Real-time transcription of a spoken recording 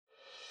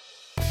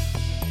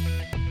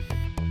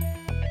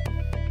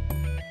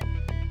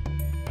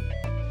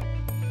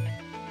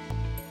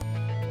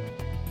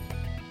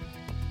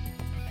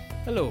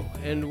Hello,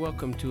 and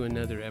welcome to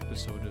another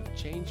episode of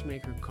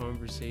Changemaker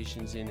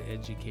Conversations in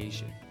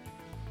Education.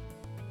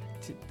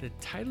 The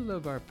title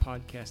of our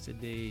podcast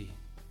today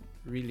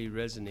really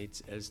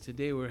resonates, as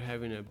today we're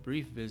having a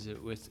brief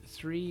visit with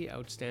three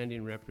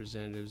outstanding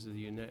representatives of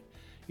the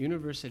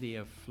University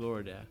of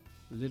Florida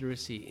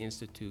Literacy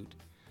Institute,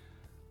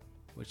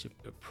 which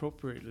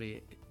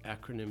appropriately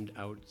acronymed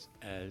out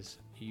as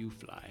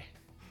UFLI.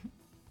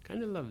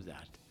 Kind of love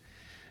that.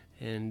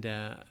 And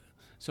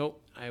so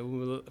I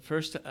will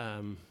first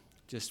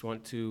just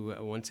want to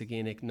once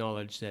again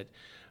acknowledge that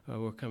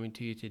we're coming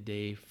to you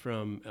today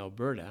from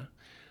Alberta,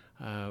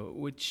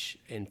 which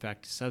in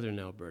fact is southern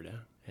Alberta,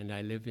 and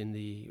I live in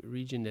the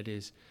region that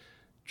is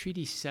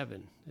Treaty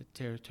 7, the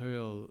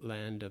territorial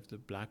land of the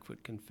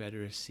Blackfoot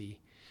Confederacy,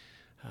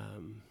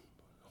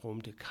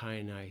 home to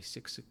Kainai,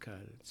 Siksika,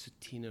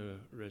 Tsuut'ina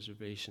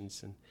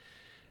reservations,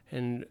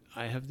 and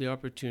I have the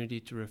opportunity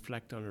to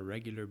reflect on a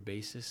regular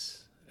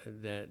basis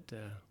that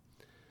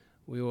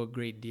we owe a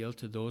great deal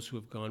to those who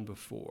have gone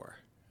before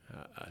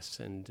us,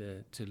 and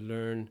to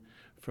learn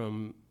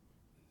from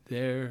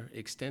their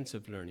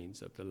extensive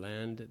learnings of the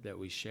land that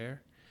we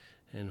share,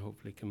 and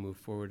hopefully can move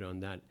forward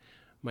on that.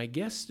 My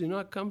guests do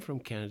not come from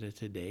Canada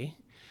today,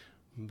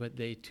 but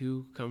they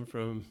too come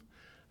from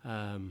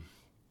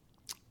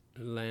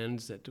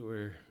lands that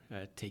were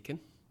taken.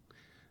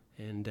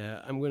 And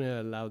I'm going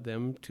to allow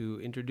them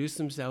to introduce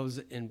themselves,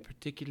 and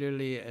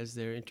particularly as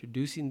they're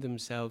introducing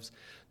themselves,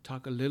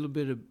 talk a little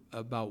bit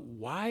about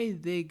why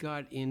they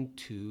got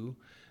into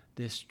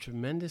this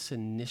tremendous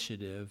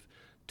initiative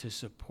to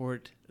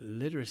support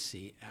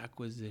literacy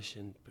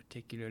acquisition,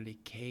 particularly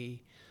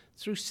K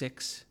through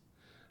 6,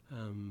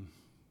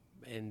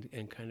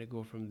 and kind of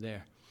go from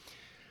there.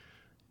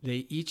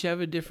 They each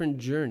have a different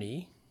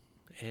journey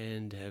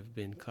and have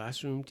been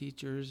classroom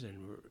teachers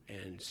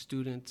and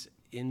students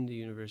in the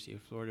University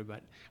of Florida.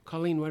 But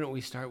Colleen, why don't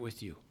we start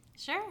with you?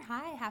 Sure.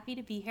 Hi, happy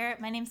to be here.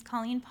 My name's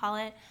Colleen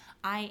Pollitt.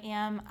 I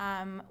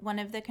am one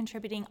of the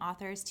contributing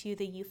authors to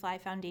the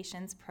UFLI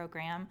Foundations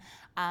program,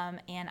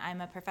 and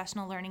I'm a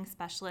professional learning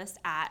specialist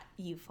at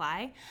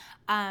UFLI.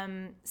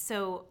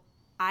 So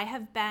I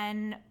have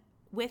been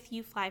with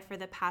UFLI for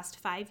the past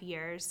 5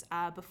 years.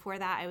 Before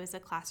that, I was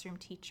a classroom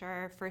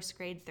teacher, first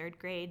grade, third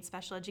grade,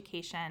 special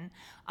education,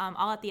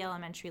 all at the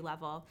elementary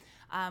level.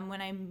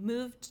 When I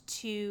moved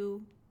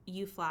to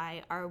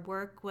UFLI, our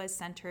work was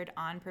centered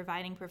on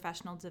providing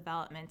professional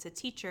development to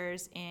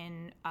teachers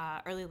in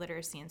early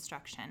literacy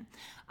instruction.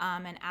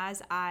 And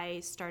as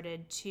I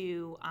started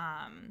to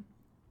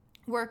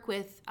work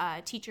with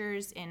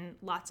teachers in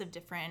lots of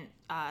different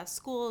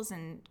schools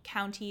and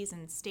counties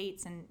and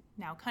states and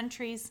now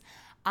countries,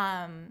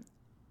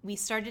 we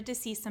started to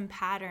see some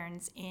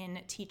patterns in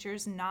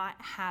teachers not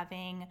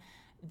having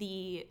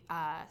the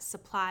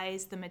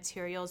supplies, the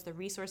materials, the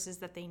resources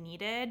that they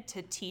needed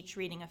to teach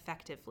reading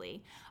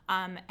effectively.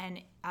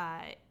 And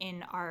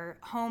in our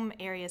home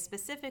area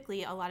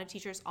specifically, a lot of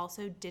teachers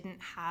also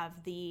didn't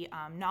have the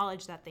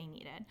knowledge that they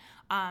needed,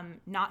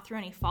 not through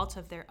any fault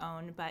of their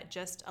own, but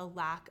just a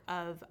lack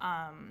of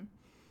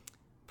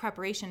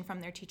preparation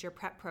from their teacher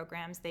prep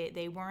programs.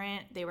 They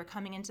were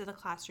coming into the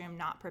classroom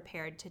not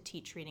prepared to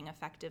teach reading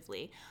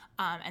effectively.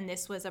 And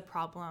this was a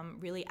problem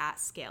really at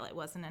scale. It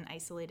wasn't an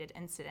isolated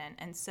incident.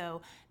 And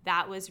so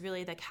that was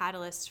really the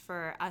catalyst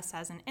for us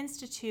as an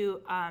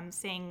institute,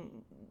 saying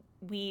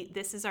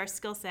this is our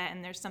skill set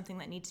and there's something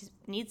that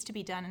needs to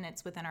be done, and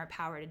it's within our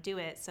power to do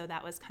it. So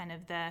that was kind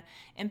of the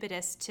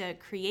impetus to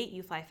create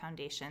UFLI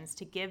Foundations,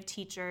 to give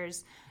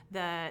teachers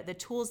the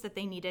tools that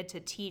they needed to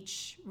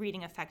teach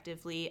reading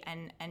effectively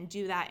and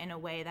do that in a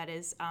way that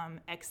is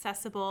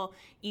accessible,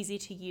 easy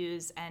to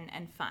use,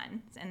 and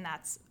fun. And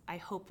that's, I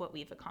hope, what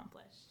we've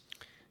accomplished.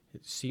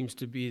 It seems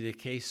to be the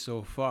case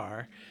so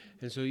far.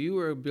 And so you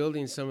were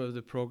building some of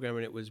the program,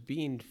 and it was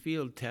being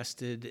field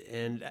tested,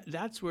 and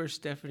that's where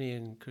Stephanie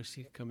and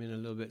Chrissy come in a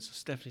little bit. So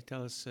Stephanie,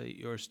 tell us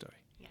your story.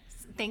 Yes.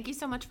 Thank you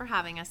so much for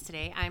having us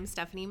today. I'm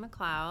Stephanie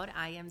McLeod.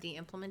 I am the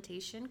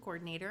implementation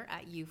coordinator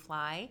at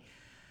UFLI.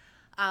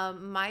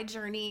 My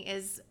journey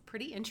is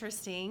pretty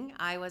interesting.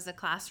 I was a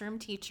classroom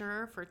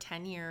teacher for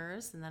 10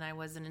 years, and then I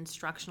was an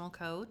instructional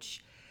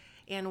coach.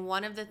 And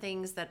one of the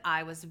things that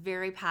I was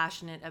very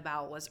passionate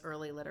about was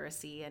early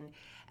literacy. And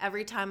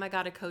every time I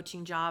got a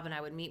coaching job and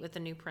I would meet with a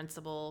new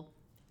principal,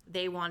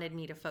 they wanted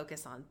me to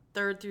focus on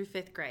 3rd through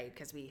 5th grade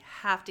because we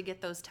have to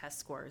get those test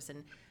scores.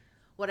 And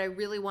what I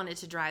really wanted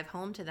to drive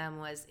home to them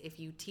was, if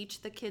you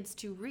teach the kids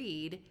to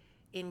read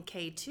in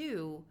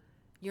K2,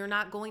 you're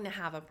not going to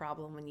have a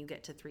problem when you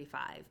get to 3-5.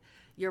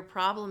 Your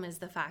problem is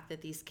the fact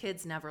that these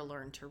kids never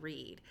learn to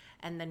read,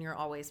 and then you're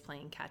always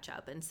playing catch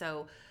up. And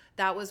so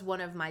that was one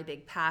of my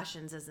big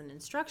passions as an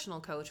instructional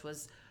coach,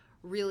 was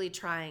really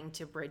trying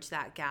to bridge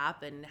that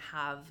gap and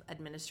have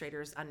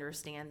administrators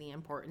understand the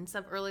importance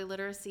of early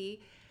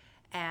literacy.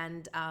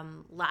 And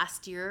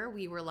last year,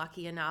 we were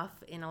lucky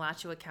enough in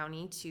Alachua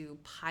County to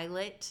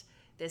pilot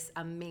this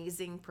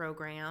amazing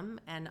program,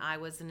 and I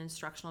was an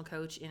instructional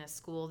coach in a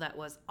school that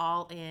was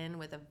all in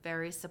with a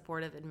very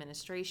supportive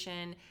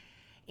administration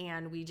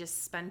and we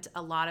just spent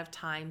a lot of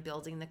time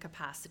building the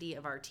capacity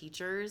of our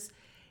teachers.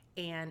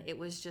 And it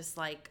was just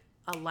like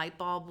a light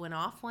bulb went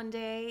off one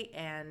day,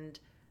 and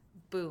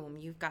boom,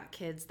 you've got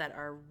kids that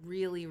are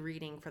really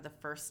reading for the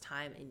first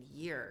time in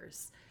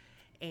years.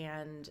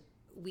 And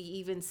we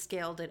even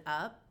scaled it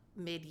up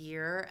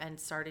mid-year and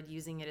started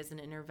using it as an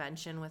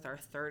intervention with our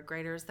third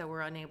graders that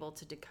were unable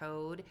to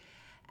decode.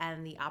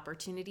 And the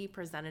opportunity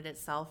presented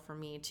itself for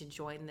me to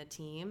join the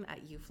team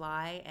at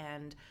UFLI,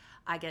 and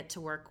I get to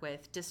work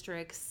with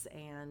districts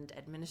and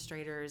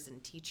administrators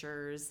and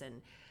teachers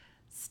and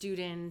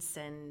students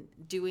and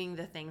doing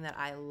the thing that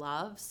I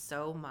love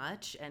so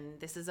much. And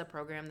this is a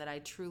program that I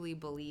truly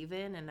believe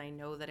in, and I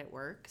know that it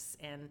works,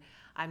 and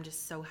I'm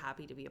just so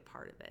happy to be a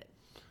part of it.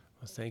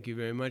 Well, thank you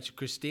very much.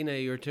 Christina,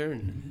 your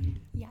turn.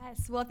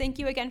 Yes, well, thank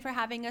you again for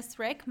having us,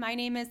 Rick. My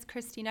name is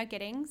Christina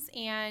Giddings,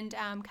 and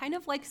kind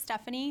of like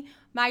Stephanie,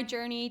 my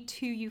journey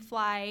to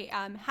UFLI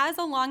has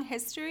a long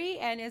history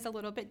and is a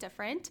little bit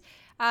different.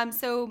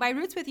 So my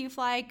roots with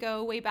UFLI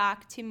go way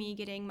back to me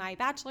getting my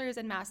bachelor's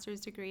and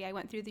master's degree. I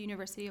went through the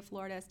University of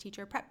Florida's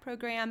teacher prep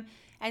program,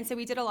 and so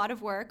we did a lot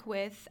of work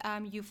with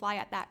UFLI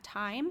at that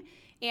time.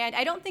 And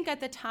I don't think at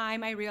the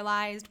time I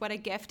realized what a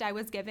gift I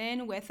was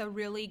given with a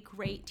really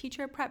great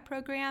teacher prep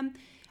program.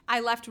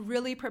 I left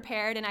really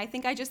prepared, and I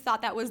think I just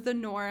thought that was the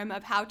norm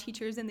of how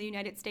teachers in the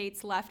United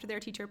States left their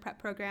teacher prep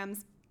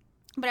programs.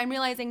 But I'm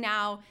realizing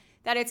now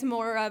that it's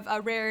more of a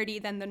rarity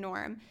than the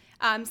norm.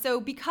 So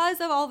because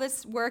of all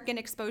this work and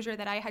exposure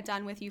that I had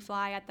done with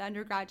UFLI at the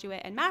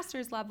undergraduate and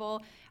master's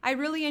level, I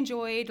really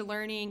enjoyed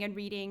learning and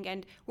reading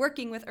and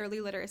working with early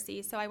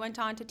literacy. So I went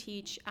on to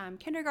teach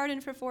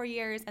kindergarten for 4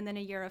 years and then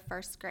a year of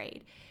first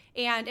grade.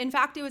 And in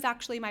fact, it was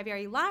actually my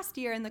very last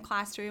year in the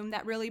classroom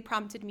that really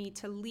prompted me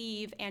to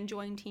leave and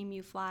join Team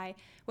UFLI,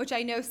 which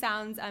I know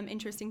sounds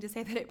interesting to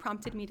say that it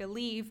prompted me to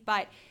leave,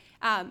 but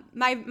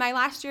my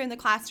last year in the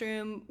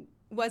classroom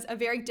was a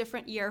very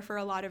different year for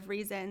a lot of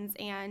reasons.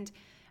 And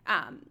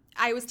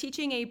I was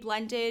teaching a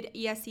blended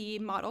ESE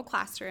model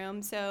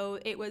classroom, so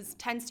it was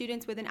 10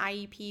 students with an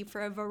IEP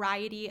for a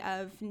variety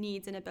of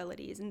needs and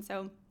abilities. And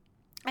so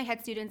I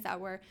had students that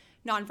were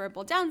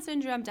nonverbal Down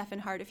syndrome, deaf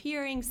and hard of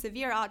hearing,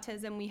 severe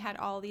autism. We had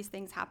all these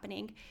things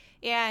happening.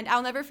 And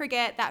I'll never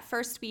forget that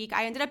first week.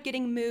 I ended up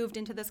getting moved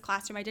into this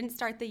classroom. I didn't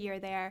start the year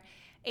there.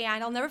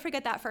 And I'll never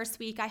forget that first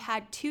week. I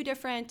had 2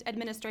 different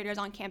administrators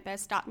on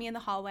campus stop me in the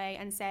hallway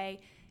and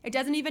say, "It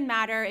doesn't even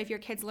matter if your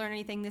kids learn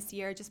anything this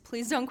year, just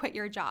please don't quit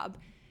your job."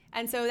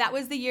 And so that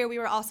was the year we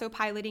were also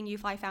piloting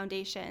UFLI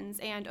Foundations.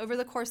 And over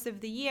the course of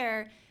the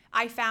year,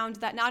 I found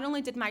that not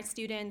only did my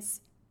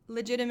students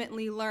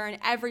legitimately learn,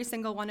 every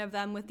single one of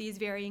them with these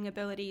varying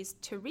abilities,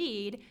 to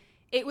read,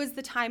 it was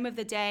the time of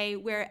the day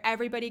where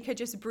everybody could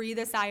just breathe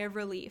a sigh of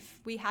relief.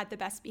 We had the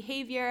best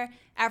behavior.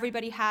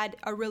 Everybody had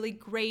a really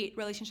great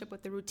relationship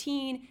with the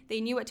routine.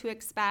 They knew what to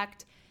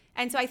expect.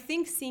 And so I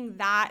think seeing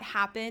that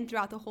happen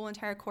throughout the whole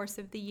entire course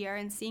of the year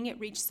and seeing it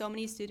reach so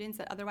many students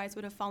that otherwise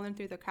would have fallen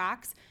through the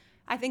cracks,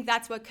 I think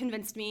that's what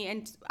convinced me,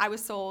 and I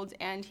was sold,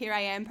 and here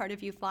I am, part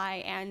of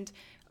UFLI, and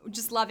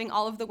just loving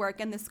all of the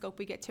work and the scope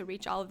we get to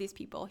reach all of these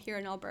people here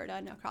in Alberta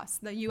and across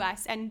the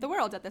U.S. and the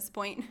world at this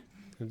point.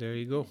 There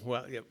you go.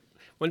 Well, yeah.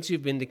 Once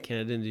you've been to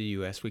Canada and the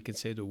U.S., we can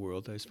say the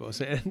world, I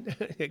suppose.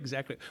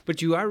 Exactly.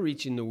 But you are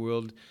reaching the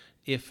world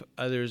if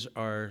others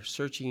are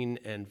searching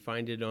and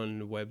find it on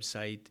the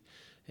website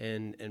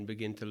and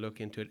begin to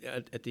look into it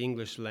at the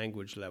English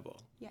language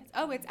level. Yes.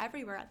 Oh, it's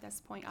everywhere at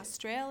this point.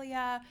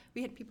 Australia,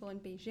 we had people in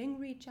Beijing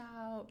reach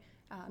out,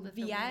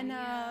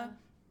 Vienna.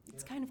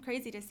 It's kind of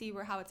crazy to see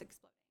how it's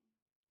exploding.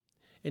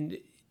 And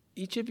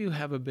each of you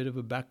have a bit of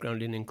a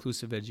background in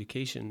inclusive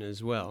education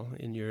as well,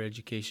 in your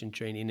education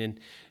training. And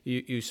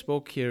you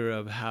spoke here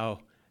of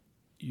how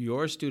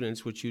your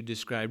students, which you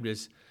described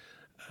as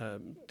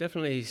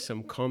definitely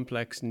some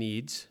complex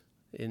needs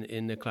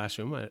in the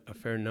classroom, a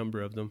fair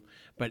number of them,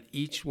 but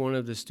each one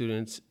of the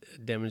students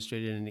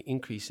demonstrated an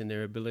increase in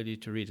their ability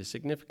to read, a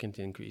significant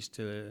increase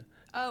to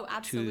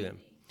absolutely. them.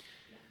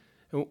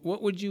 And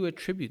what would you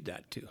attribute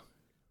that to?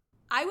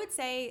 I would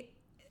say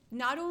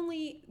not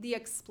only the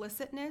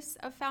explicitness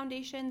of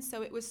Foundations,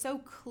 so it was so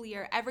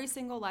clear, every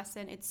single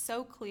lesson, it's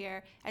so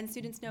clear, and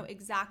students know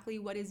exactly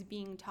what is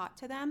being taught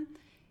to them.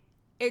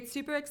 It's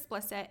super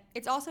explicit.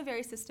 It's also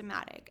very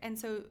systematic. And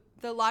so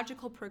the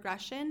logical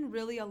progression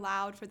really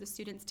allowed for the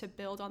students to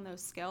build on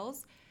those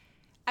skills.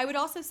 I would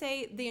also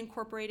say the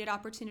incorporated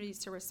opportunities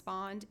to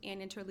respond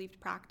and interleaved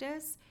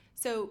practice.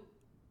 So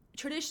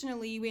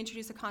traditionally, we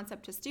introduce a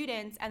concept to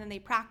students and then they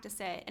practice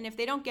it. And if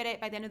they don't get it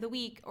by the end of the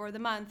week or the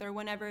month or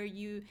whenever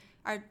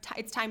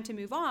it's time to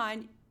move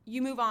on,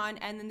 you move on,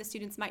 and then the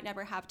students might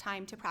never have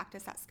time to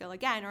practice that skill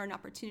again or an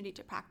opportunity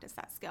to practice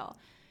that skill.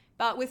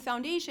 But with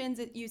Foundations,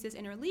 it uses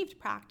interleaved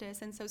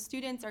practice, and so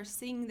students are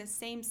seeing the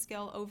same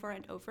skill over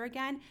and over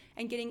again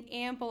and getting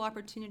ample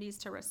opportunities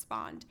to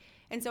respond.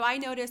 And so I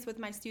noticed with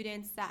my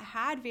students that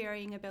had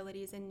varying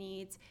abilities and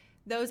needs,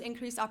 those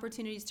increased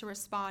opportunities to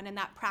respond and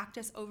that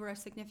practice over a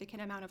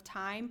significant amount of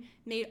time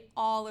made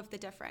all of the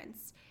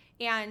difference.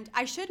 And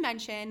I should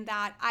mention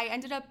that I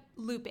ended up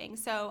looping.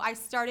 So I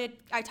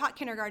taught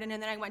kindergarten,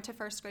 and then I went to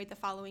first grade the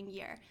following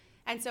year.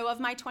 And so of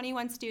my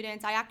 21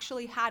 students, I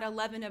actually had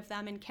 11 of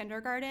them in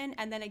kindergarten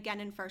and then again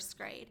in first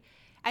grade.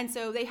 And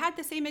so they had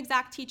the same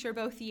exact teacher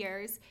both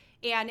years.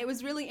 And it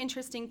was really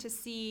interesting to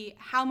see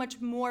how much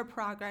more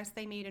progress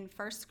they made in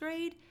first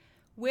grade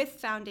with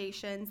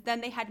foundations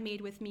than they had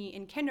made with me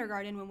in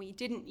kindergarten when we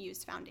didn't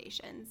use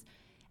foundations.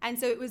 And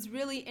so it was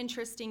really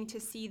interesting to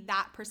see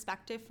that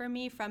perspective for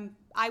me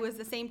I was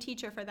the same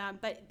teacher for them,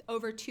 but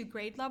over 2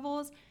 grade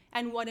levels,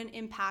 and what an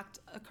impact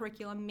a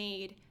curriculum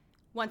made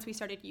once we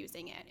started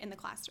using it in the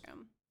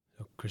classroom.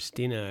 So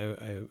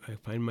Christina, I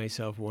find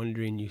myself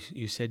wondering,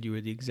 you said you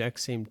were the exact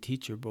same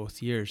teacher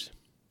both years.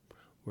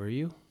 Were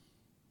you?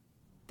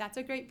 That's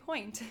a great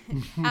point.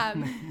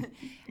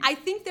 I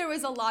think there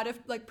was a lot of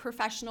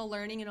professional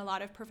learning and a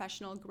lot of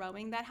professional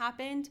growing that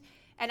happened.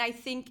 And I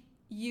think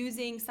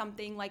using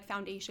something like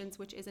Foundations,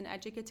 which is an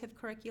educative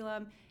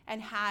curriculum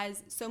and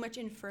has so much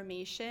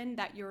information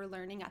that you're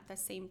learning at the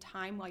same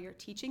time while you're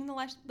teaching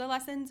the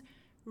lessons,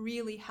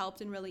 really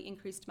helped and really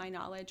increased my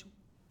knowledge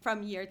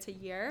from year to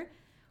year.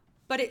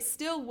 But it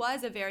still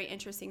was a very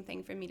interesting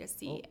thing for me to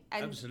see.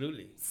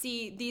 Absolutely.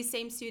 See these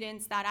same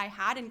students that I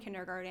had in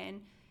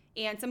kindergarten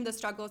and some of the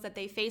struggles that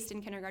they faced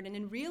in kindergarten,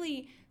 and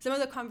really some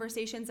of the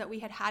conversations that we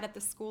had at the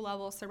school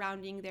level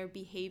surrounding their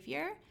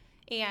behavior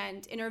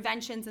and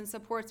interventions and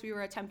supports we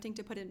were attempting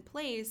to put in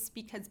place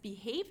because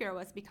behavior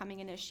was becoming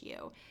an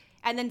issue.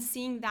 And then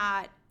seeing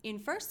that in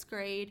first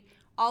grade,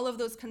 all of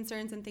those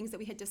concerns and things that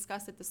we had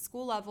discussed at the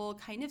school level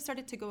kind of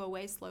started to go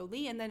away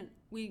slowly. And then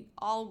we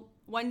all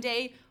one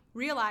day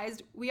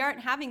realized we aren't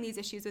having these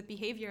issues with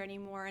behavior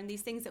anymore, and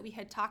these things that we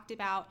had talked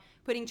about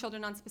putting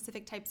children on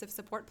specific types of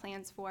support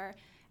plans for.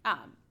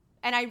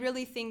 And I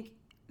really think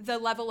the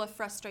level of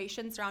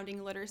frustration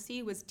surrounding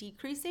literacy was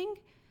decreasing,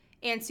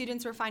 and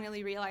students were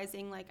finally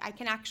realizing, I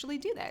can actually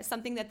do this,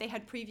 something that they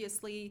had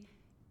previously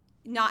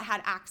not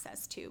had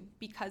access to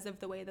because of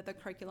the way that the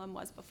curriculum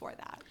was before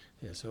that.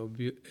 Yeah, so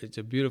it's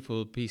a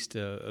beautiful piece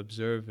to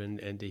observe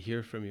and to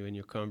hear from you in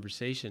your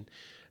conversation.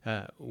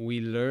 We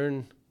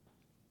learn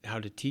how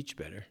to teach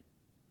better.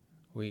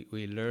 We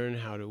learn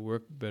how to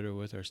work better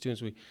with our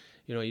students.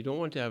 You don't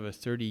want to have a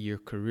 30-year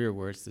career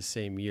where it's the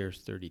same year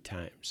 30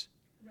 times.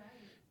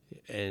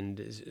 Right.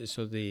 And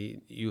so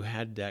you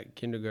had that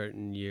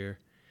kindergarten year,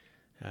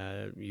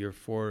 year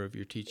 4 of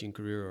your teaching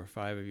career or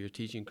 5 of your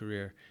teaching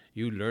career.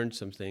 You learned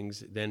some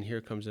things. Then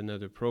here comes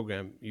another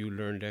program. You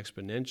learned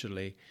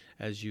exponentially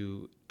as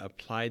you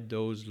applied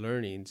those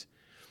learnings.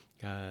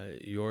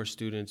 Your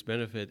students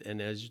benefit,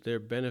 and as they're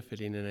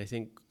benefiting, and I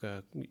think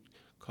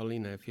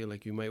Colleen, I feel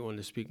like you might want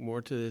to speak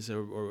more to this,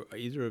 or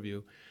either of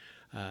you,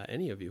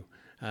 any of you.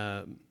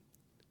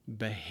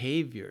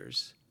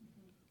 Behaviors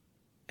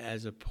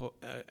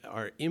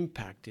are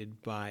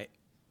impacted by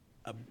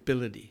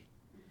ability.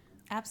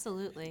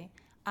 Absolutely.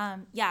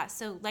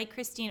 So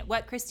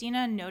what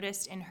Christina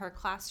noticed in her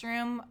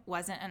classroom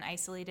wasn't an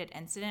isolated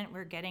incident.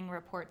 We're getting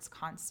reports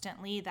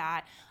constantly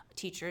that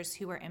teachers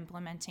who are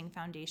implementing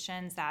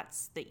foundations,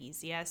 that's the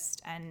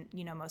easiest and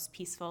most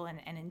peaceful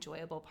and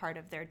enjoyable part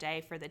of their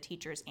day for the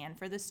teachers and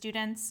for the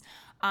students.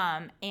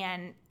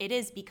 And it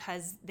is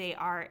because they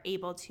are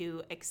able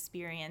to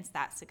experience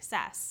that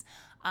success.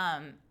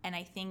 And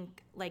I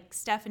think, like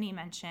Stephanie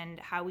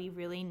mentioned, how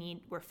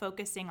we're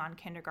focusing on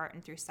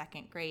kindergarten through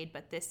 2nd grade,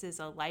 but this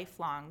is a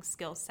lifelong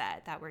skill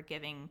set that we're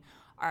giving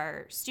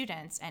our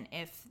students. And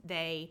if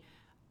they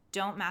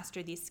don't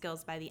master these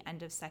skills by the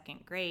end of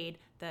 2nd grade,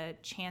 the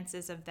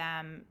chances of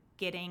them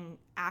getting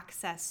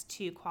access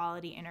to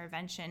quality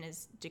intervention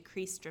is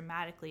decreased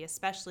dramatically,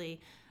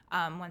 especially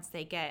once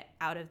they get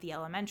out of the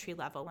elementary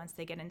level, once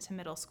they get into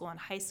middle school and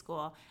high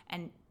school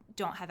and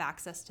don't have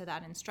access to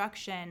that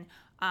instruction.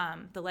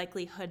 The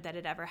likelihood that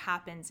it ever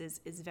happens is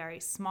very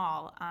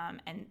small,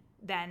 and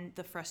then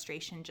the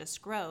frustration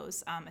just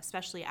grows,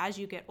 especially as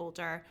you get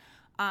older.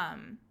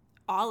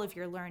 All of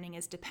your learning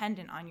is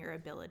dependent on your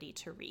ability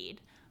to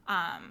read.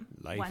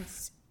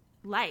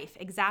 Life,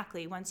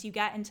 exactly. Once you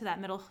get into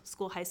that middle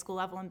school, high school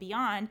level and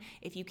beyond,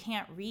 if you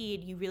can't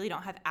read, you really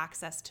don't have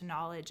access to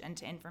knowledge and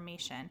to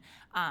information.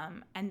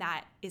 And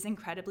that is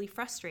incredibly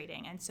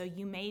frustrating. And so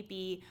you may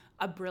be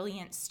a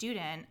brilliant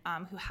student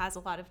who has a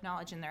lot of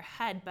knowledge in their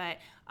head, but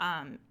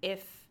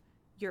if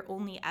you're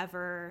only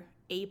ever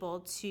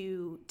able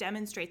to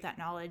demonstrate that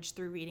knowledge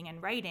through reading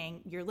and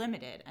writing, you're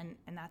limited, and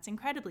that's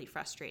incredibly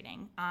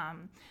frustrating.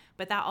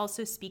 But that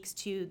also speaks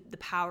to the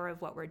power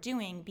of what we're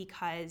doing,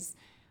 because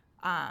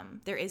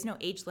there is no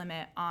age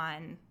limit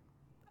on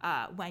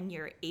when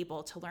you're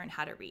able to learn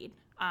how to read.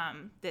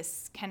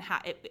 This can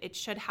it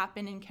should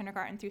happen in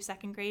kindergarten through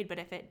 2nd grade, but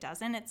if it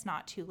doesn't, it's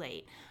not too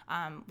late.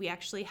 We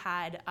actually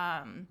had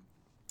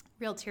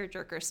real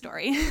tearjerker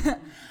story.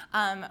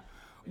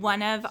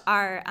 One of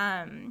our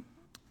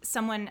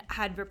someone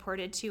had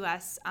reported to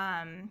us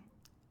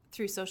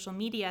through social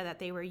media that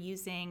they were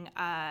using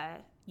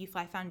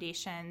UFLI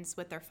Foundations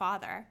with their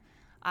father.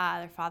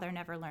 Their father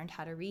never learned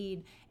how to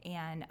read,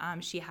 and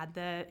she got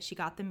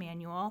the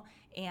manual,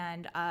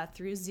 and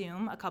through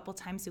Zoom a couple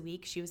times a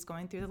week, she was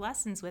going through the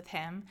lessons with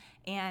him.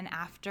 And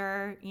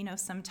after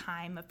some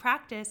time of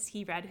practice,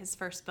 he read his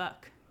first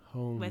book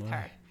with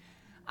her.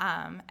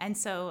 And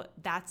so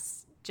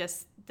that's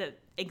just the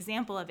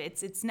example of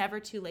it. It's never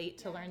too late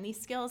to learn these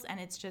skills, and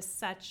it's just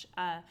such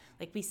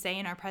like we say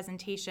in our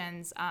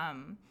presentations.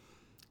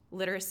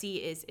 Literacy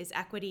is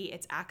equity,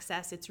 it's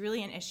access. It's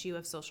really an issue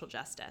of social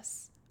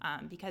justice,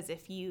 because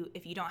if you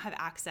don't have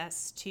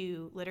access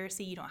to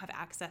literacy, you don't have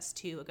access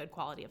to a good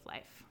quality of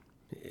life.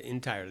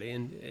 Entirely,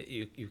 and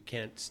you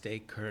can't stay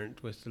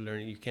current with the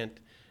learning. You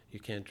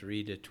can't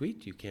read a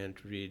tweet, you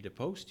can't read a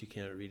post, you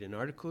can't read an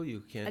article,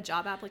 you can't a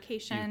job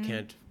application, you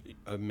can't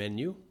a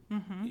menu.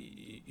 Mm-hmm.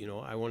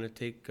 I want to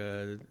take.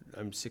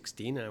 I'm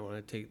 16. I want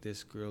to take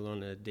this girl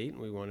on a date,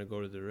 and we want to go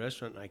to the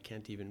restaurant. And I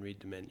can't even read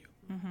the menu.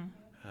 Mm-hmm.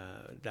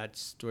 That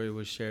story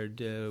was shared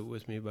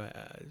with me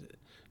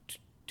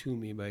to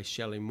me by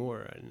Shelley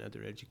Moore,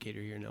 another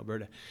educator here in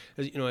Alberta.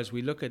 As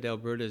we look at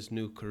Alberta's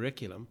new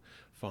curriculum,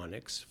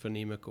 phonics,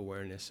 phonemic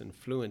awareness, and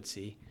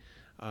fluency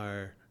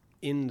are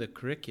in the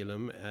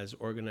curriculum as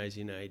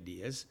organizing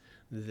ideas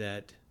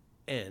that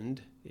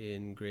end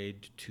in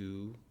grade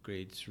 2,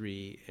 grade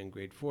 3, and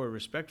grade 4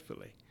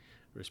 respectively.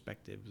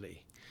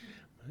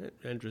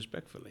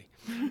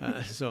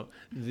 So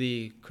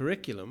the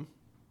curriculum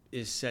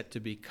is set to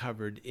be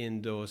covered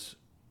in those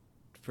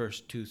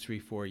first 2, 3,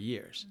 4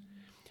 years.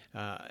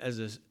 As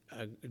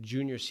a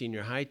junior,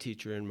 senior high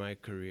teacher in my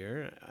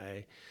career,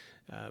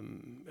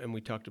 and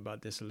we talked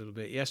about this a little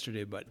bit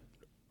yesterday, but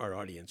our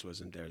audience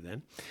wasn't there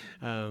then.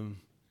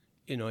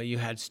 You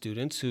had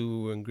students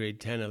who in grade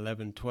 10,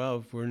 11,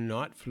 12 were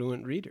not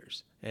fluent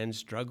readers and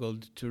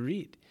struggled to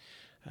read.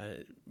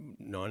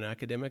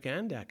 Non-academic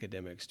and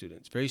academic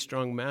students. Very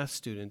strong math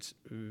students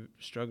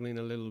struggling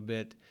a little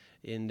bit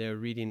in their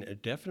reading,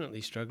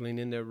 definitely struggling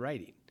in their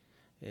writing.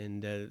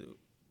 And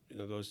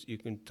those, you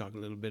can talk a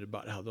little bit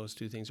about how those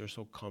two things are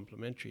so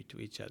complementary to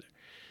each other.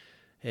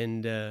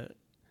 And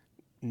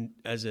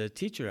as a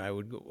teacher, I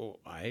would go,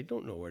 I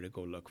don't know where to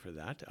go look for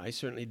that. I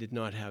certainly did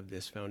not have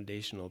this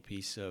foundational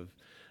piece of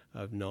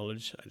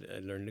knowledge. I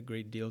learned a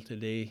great deal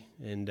today,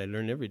 and I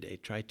learn every day,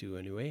 try to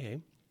anyway,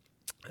 hey?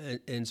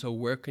 And so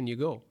where can you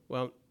go?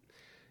 Well,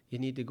 you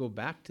need to go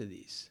back to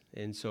these.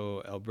 And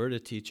so Alberta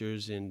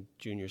teachers in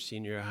junior,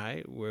 senior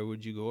high, where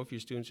would you go if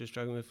your students are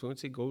struggling with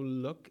fluency? Go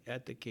look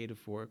at the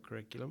K-4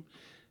 curriculum.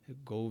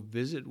 Go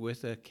visit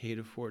with a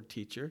K-4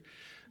 teacher.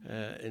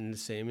 And the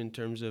same in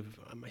terms of,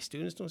 my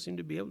students don't seem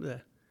to be able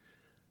to,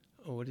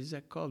 what is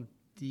that called?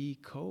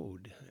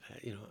 Decode.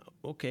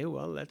 Okay,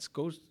 well, let's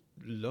go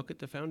look at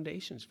the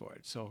foundations for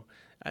it. So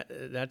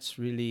that's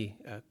really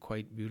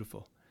quite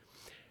beautiful.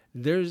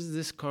 There's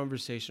this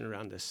conversation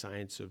around the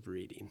science of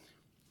reading.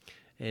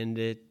 And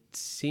it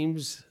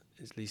seems,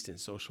 at least in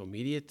social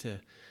media, to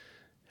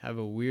have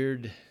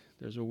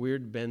there's a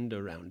weird bend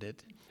around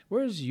it.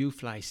 Where does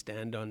UFLI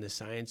stand on the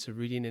science of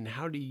reading, and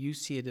how do you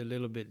see it a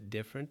little bit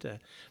different?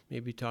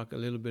 Maybe talk a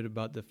little bit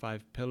about the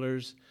 5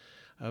 pillars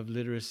of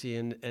literacy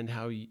and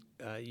how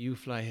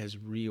UFLI has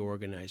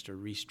reorganized or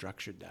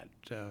restructured that.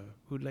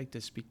 Who'd like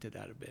to speak to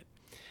that a bit?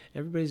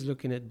 Everybody's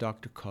looking at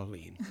Dr.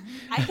 Colleen.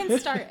 I can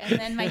start, and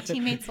then my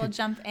teammates will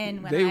jump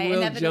in when I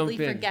inevitably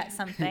forget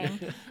something.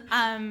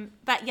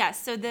 But yeah,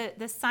 so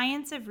the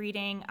science of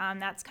reading,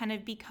 that's kind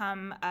of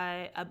become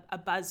a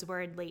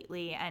buzzword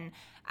lately. And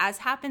as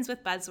happens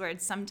with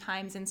buzzwords,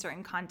 sometimes in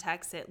certain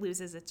contexts, it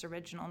loses its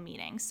original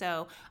meaning.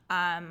 So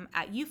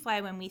at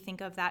UFLI, when we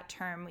think of that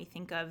term, we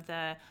think of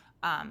the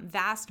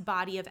vast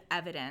body of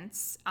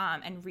evidence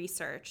and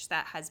research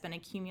that has been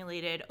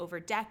accumulated over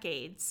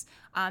decades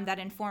that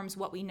informs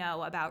what we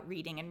know about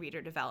reading and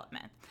reader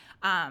development.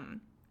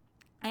 And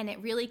it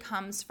really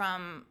comes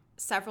from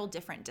several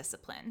different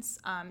disciplines,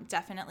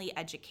 definitely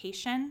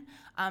education,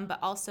 but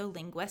also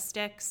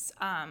linguistics,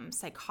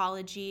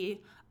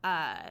 psychology,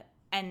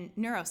 and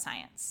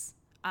neuroscience.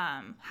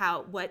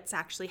 What's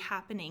actually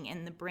happening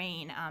in the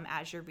brain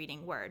as you're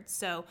reading words.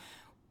 So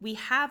we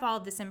have all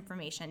of this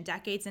information,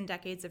 decades and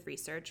decades of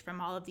research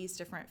from all of these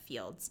different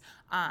fields.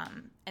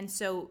 And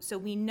so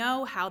we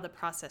know how the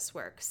process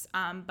works.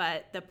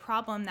 But the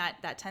problem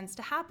that tends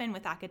to happen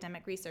with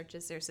academic research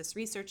is there's this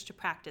research to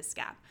practice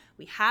gap.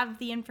 We have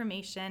the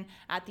information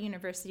at the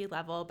university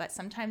level, but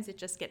sometimes it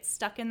just gets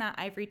stuck in that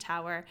ivory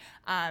tower,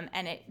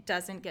 and it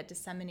doesn't get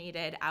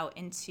disseminated out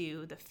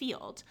into the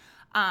field.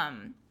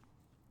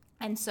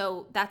 And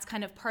so that's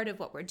kind of part of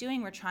what we're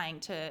doing. We're trying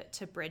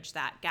to bridge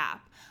that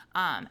gap.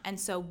 And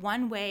so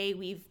one way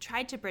we've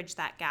tried to bridge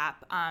that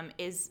gap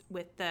is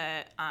with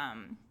the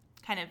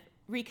kind of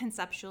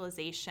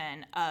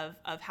reconceptualization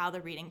of how the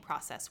reading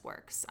process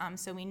works.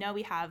 So we know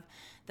we have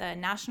the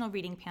National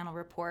Reading Panel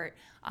report.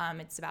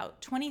 It's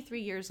about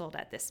 23 years old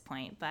at this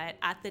point, but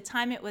at the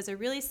time it was a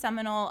really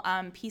seminal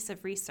piece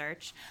of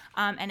research,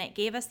 and it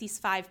gave us these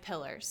 5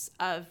 pillars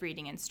of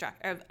reading.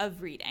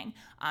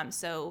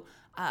 So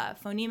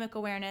phonemic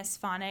awareness,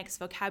 phonics,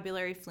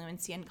 vocabulary,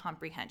 fluency, and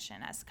comprehension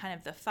as kind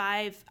of the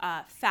 5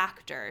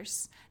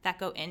 factors that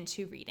go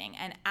into reading.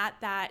 And at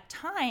that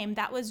time,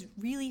 that was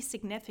really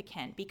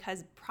significant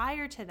because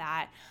prior to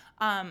that,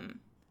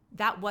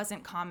 that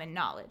wasn't common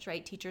knowledge,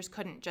 right? Teachers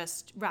couldn't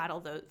just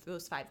rattle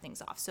those 5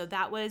 things off. So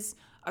that was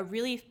a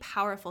really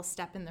powerful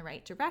step in the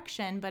right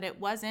direction, but it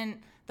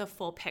wasn't the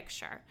full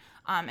picture.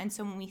 And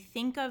so when we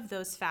think of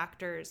those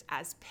factors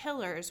as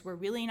pillars, we're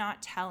really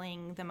not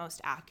telling the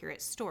most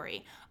accurate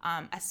story,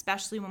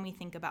 especially when we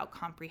think about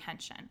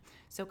comprehension.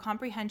 So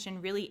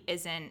comprehension really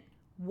isn't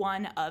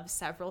one of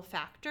several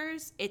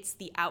factors. It's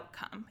the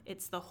outcome.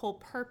 It's the whole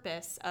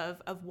purpose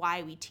of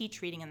why we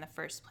teach reading in the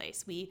first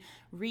place. We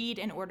read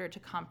in order to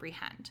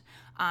comprehend.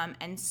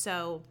 And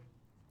so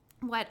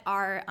what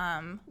our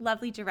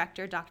lovely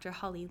director, Dr.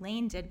 Holly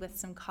Lane, did with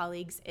some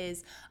colleagues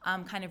is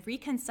kind of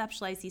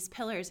reconceptualize these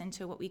pillars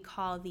into what we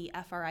call the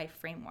FRI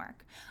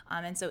framework.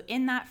 And so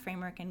in that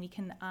framework, and we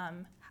can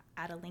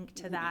add a link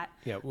to that.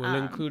 Yeah, we'll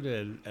include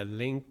a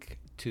link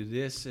to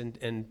this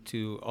and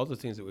to all the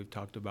things that we've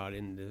talked about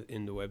in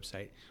the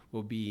website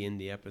will be in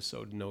the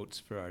episode notes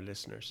for our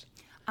listeners.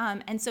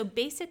 And so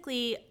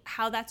basically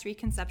how that's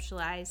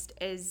reconceptualized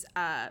is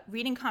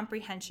reading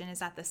comprehension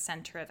is at the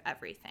center of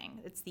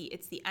everything. It's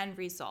the end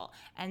result.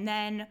 And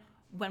then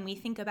when we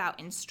think about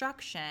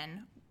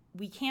instruction,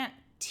 we can't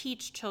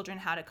teach children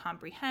how to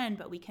comprehend,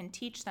 but we can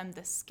teach them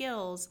the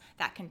skills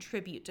that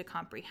contribute to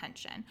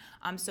comprehension.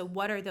 So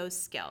what are those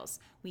skills?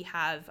 We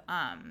have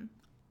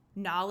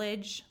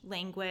knowledge,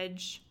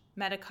 language,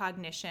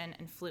 metacognition,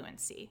 and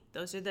fluency.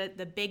 Those are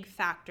the big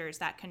factors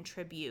that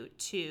contribute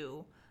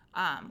to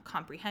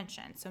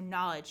comprehension. So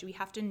knowledge, we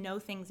have to know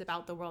things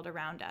about the world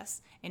around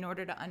us in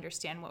order to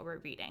understand what we're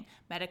reading.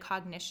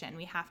 Metacognition,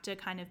 we have to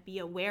kind of be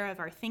aware of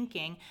our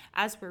thinking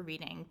as we're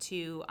reading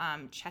to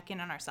check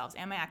in on ourselves.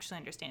 Am I actually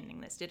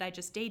understanding this? Did I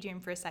just daydream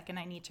for a second?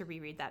 I need to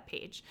reread that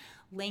page.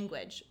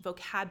 Language,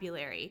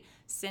 vocabulary,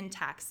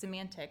 syntax,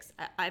 semantics,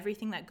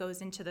 everything that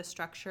goes into the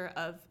structure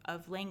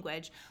of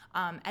language.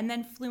 And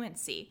then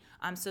fluency.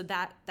 So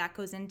that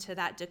goes into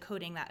that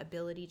decoding, that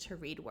ability to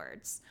read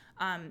words.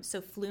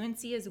 So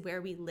fluency is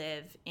where we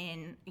live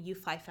in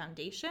UFLI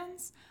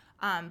Foundations.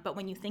 But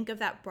when you think of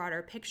that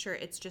broader picture,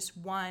 it's just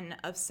one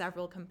of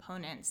several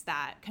components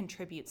that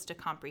contributes to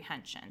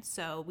comprehension.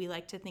 So we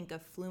like to think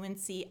of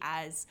fluency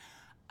as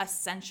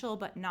essential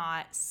but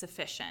not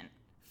sufficient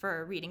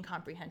for reading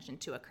comprehension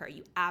to occur.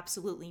 You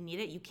absolutely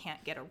need it. You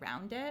can't get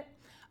around it.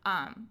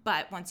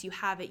 But once you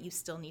have it, you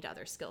still need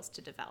other skills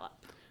to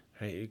develop.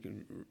 Right.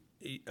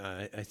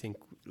 I think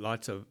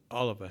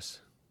all of us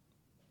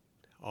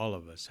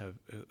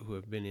who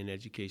have been in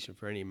education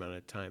for any amount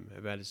of time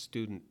have had a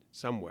student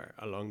somewhere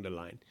along the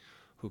line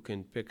who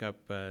can pick up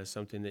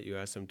something that you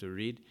ask them to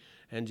read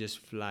and just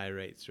fly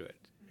right through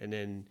it. And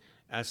then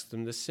ask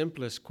them the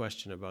simplest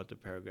question about the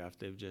paragraph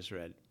they've just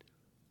read.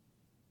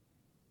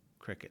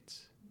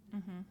 Crickets.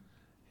 Mm-hmm.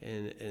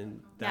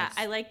 And that's...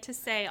 Yeah, I like to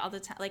say all the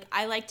time,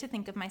 I like to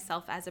think of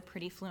myself as a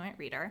pretty fluent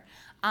reader.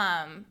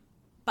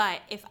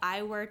 But if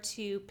I were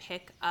to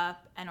pick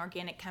up an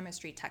organic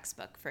chemistry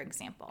textbook, for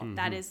example, mm-hmm.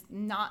 that is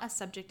not a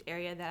subject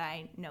area that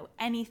I know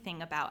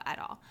anything about at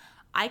all.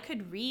 I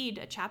could read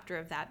a chapter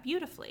of that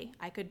beautifully.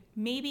 I could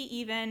maybe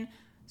even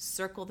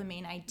circle the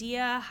main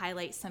idea,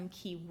 highlight some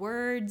key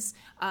words,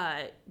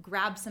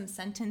 grab some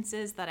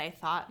sentences that I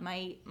thought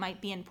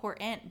might be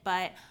important,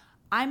 but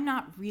I'm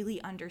not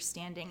really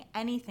understanding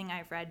anything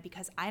I've read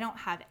because I don't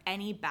have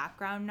any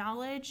background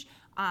knowledge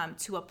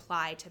to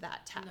apply to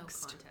that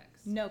text.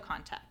 No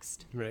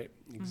context. Right,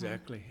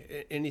 exactly.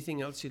 Mm-hmm.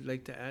 Anything else you'd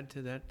like to add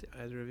to that,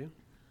 either of you?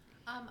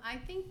 I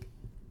think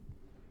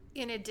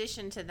in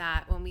addition to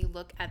that, when we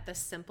look at the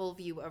simple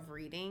view of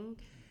reading,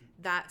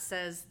 that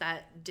says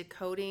that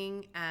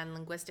decoding and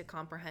linguistic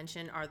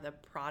comprehension are the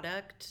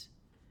product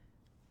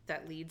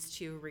that leads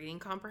to reading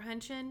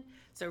comprehension.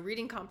 So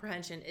reading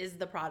comprehension is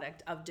the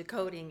product of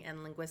decoding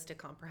and linguistic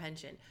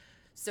comprehension.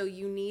 So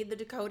you need the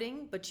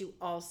decoding, but you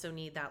also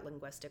need that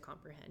linguistic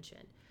comprehension.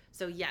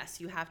 So yes,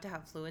 you have to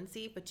have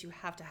fluency, but you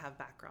have to have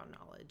background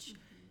knowledge.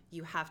 Mm-hmm.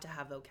 You have to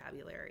have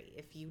vocabulary.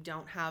 If you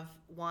don't have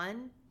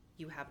one,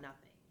 you have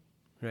nothing.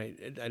 Right.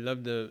 I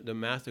love the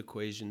math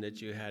equation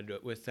that you had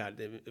with that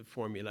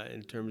formula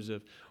in terms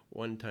of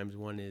 1 times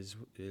 1 is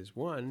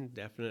 1,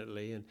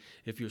 definitely. And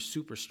if you're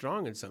super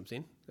strong in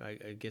something,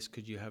 I guess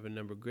could you have a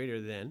number greater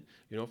than,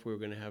 if we were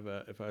going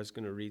to if I was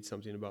going to read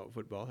something about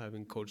football,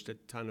 having coached a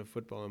ton of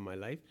football in my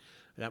life,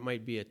 that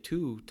might be a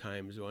 2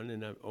 times 1,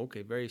 and I'm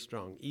okay, very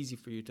strong, easy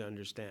for you to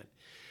understand.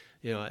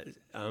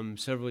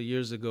 Several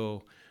years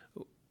ago,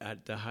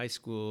 at the high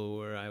school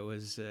where I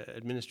was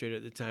administrator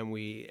at the time,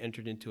 we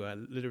entered into a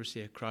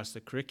literacy across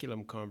the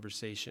curriculum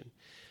conversation.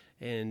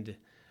 And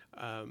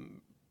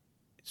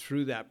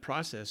through that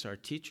process, our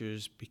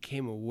teachers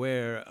became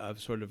aware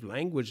of sort of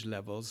language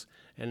levels.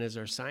 And as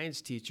our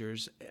science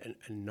teachers and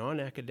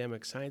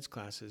non-academic science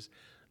classes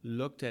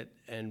looked at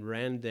and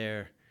ran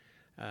their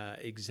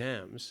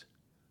exams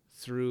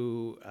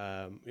through,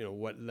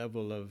 what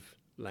level of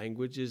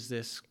language is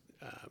this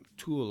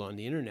tool on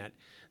the internet,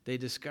 they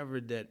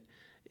discovered that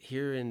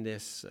here in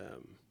this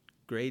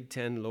grade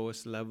 10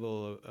 lowest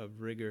level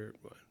of rigor,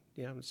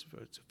 it's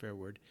a fair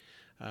word,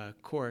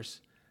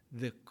 course,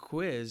 the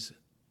quiz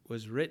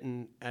was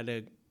written at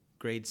a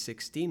grade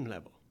 16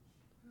 level.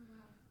 Oh,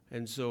 wow.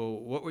 And so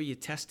what were you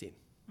testing?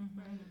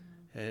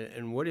 Mm-hmm.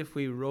 And what if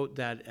we wrote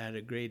that at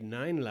a grade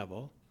 9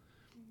 level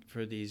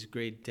for these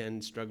grade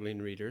 10 struggling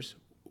readers?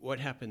 What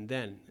happened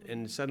then?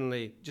 And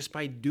suddenly, just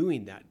by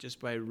doing that, just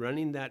by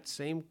running that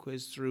same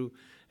quiz through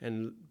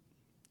and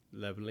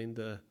leveling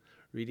the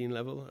reading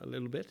level a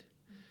little bit,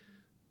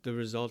 the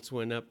results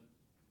went up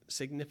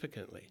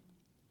significantly.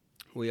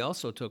 We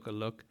also took a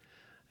look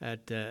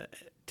at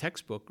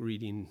textbook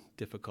reading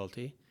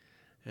difficulty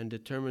and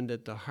determined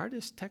that the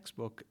hardest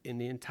textbook in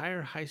the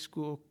entire high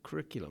school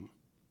curriculum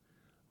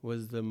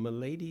was the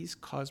Milady's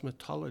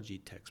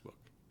cosmetology textbook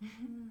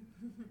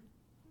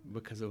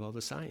because of all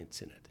the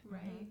science in it.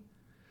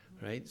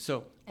 Right?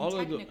 So and all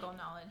technical of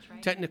the knowledge,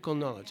 right? Technical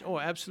knowledge. Oh,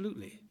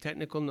 absolutely.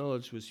 Technical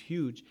knowledge was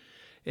huge.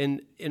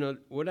 And,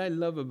 what I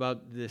love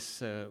about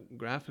this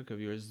graphic of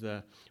yours,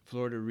 the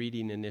Florida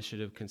Reading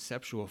Initiative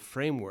conceptual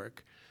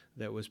framework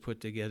that was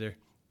put together,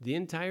 the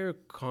entire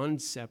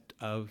concept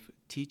of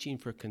teaching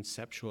for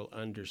conceptual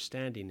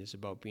understanding is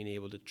about being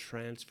able to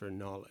transfer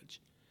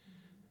knowledge.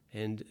 Mm-hmm.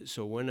 And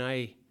so when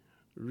I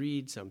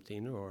read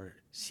something or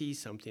see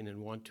something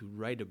and want to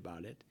write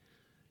about it,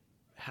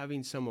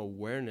 having some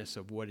awareness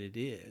of what it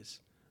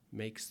is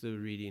makes the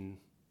reading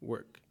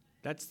work.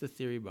 That's the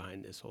theory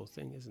behind this whole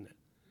thing, isn't it?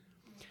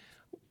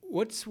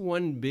 What's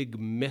one big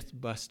myth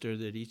buster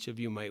that each of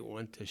you might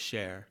want to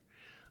share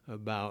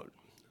about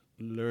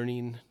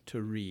learning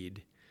to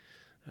read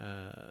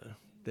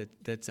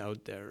that's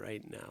out there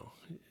right now?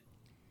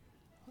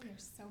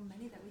 There's so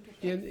many that we could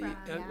pick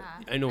from.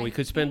 I know we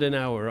could spend an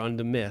hour on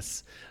the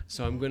myths,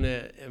 so I'm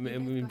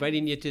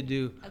inviting you to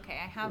do. Okay,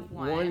 I have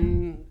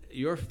one.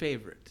 Your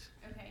favorite.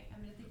 Okay,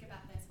 I'm gonna think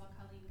about this while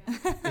Colleen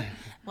goes.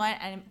 One,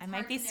 I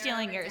might be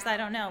stealing yours. I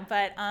don't know,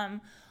 but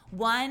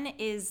one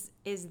is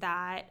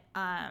that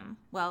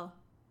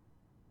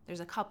there's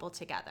a couple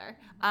together.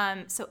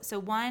 So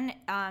one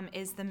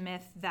is the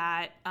myth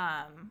that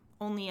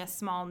only a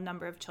small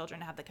number of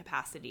children have the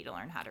capacity to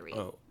learn how to read.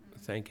 Oh,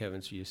 thank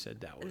heavens you said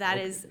that one. That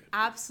is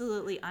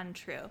absolutely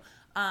untrue.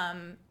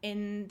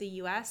 In the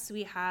U.S.,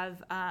 we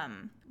have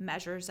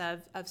measures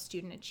of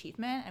student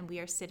achievement, and we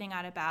are sitting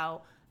at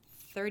about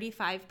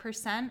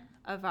 35%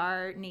 of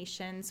our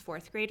nation's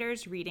fourth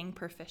graders reading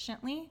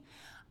proficiently.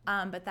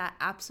 But that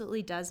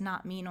absolutely does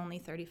not mean only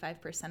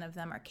 35% of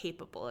them are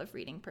capable of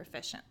reading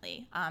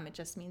proficiently. It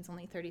just means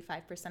only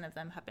 35% of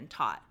them have been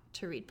taught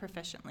to read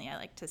proficiently. I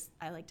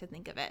like to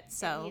think of it.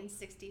 So it means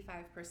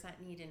 65%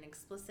 need an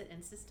explicit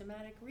and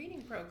systematic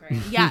reading program.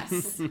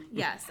 Yes,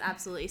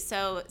 absolutely.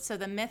 So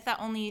the myth that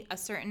only a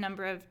certain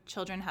number of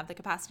children have the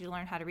capacity to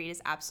learn how to read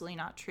is absolutely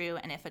not true.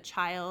 And if a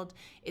child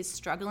is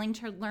struggling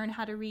to learn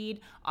how to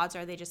read, odds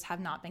are they just have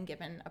not been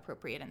given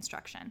appropriate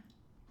instruction.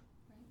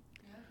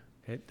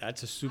 Okay,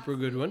 that's a super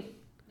good one.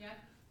 Yeah.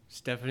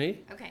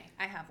 Stephanie? Okay,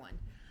 I have one.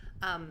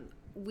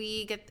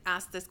 We get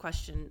asked this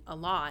question a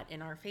lot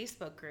in our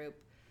Facebook group.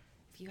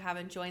 If you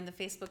haven't joined the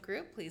Facebook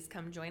group, please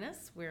come join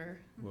us.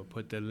 We'll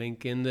put the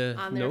link in the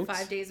on notes. there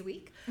 5 days a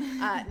week.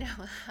 The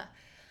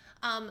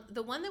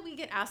one that we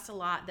get asked a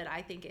lot that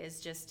I think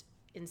is just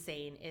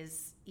insane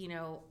is,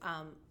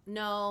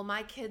 no,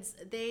 my kids,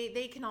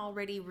 they can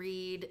already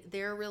read.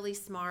 They're really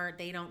smart.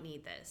 They don't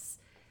need this.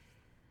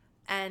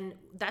 And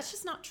that's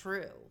just not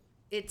true.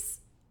 It's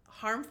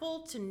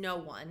harmful to no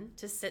one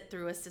to sit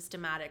through a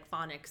systematic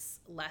phonics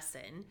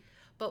lesson.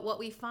 But what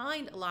we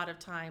find a lot of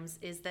times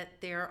is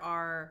that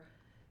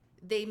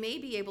they may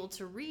be able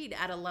to read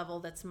at a level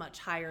that's much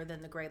higher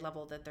than the grade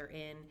level that they're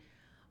in,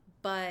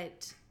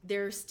 but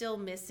they're still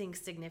missing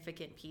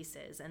significant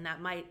pieces. And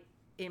that might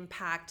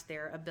impact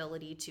their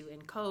ability to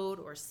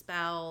encode or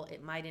spell.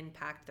 It might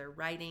impact their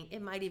writing.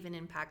 It might even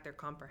impact their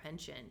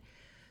comprehension.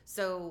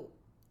 So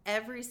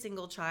every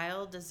single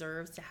child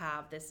deserves to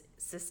have this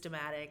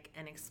systematic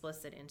and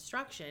explicit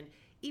instruction,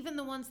 even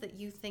the ones that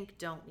you think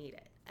don't need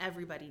it.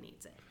 Everybody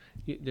needs it.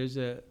 Is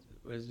there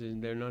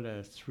not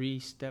a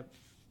 3-step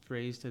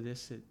phrase to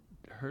this? It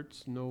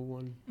hurts no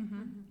one.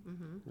 Mm-hmm.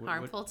 Mm-hmm.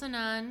 Harmful to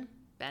none,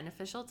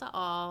 beneficial to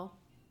all,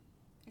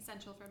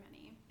 essential for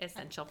many.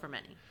 Essential for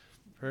many.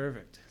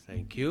 Perfect.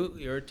 Thank you.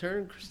 Your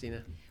turn,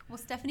 Christina. Well,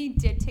 Stephanie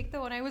did take the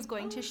one I was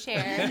going to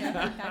share.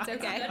 That's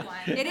okay. It's a good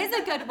one. It is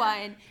a good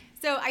one.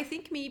 So I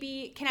think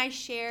maybe, can I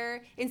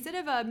share, instead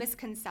of a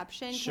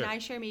misconception, Sure. Can I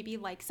share maybe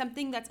like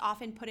something that's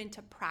often put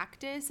into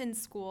practice in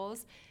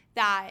schools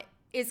that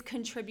is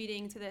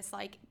contributing to this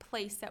like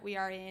place that we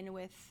are in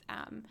with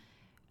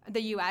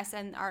the U.S.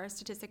 and our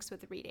statistics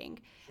with reading?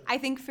 I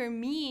think for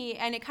me,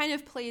 and it kind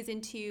of plays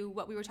into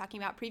what we were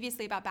talking about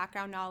previously about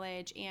background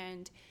knowledge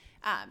and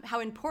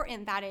how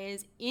important that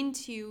is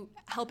into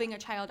helping a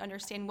child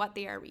understand what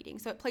they are reading.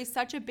 So it plays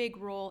such a big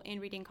role in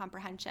reading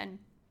comprehension.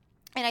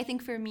 And I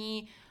think for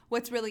me,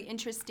 what's really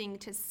interesting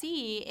to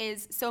see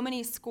is so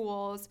many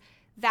schools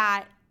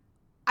that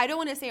I don't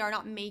want to say are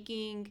not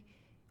making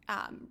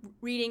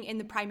reading in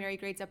the primary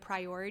grades a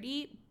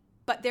priority,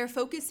 but they're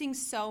focusing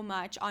so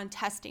much on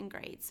testing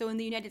grades. So in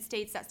the United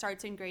States, that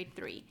starts in grade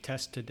 3.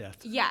 Test to death.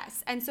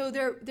 Yes, and so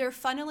they're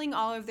funneling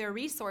all of their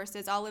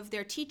resources, all of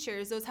their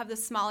teachers, those have the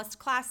smallest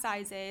class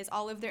sizes,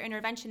 all of their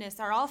interventionists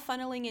are all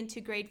funneling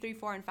into grade 3,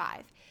 4, and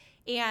 5.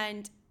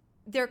 And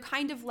they're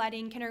kind of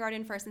letting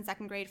kindergarten, first and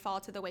second grade fall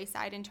to the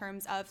wayside in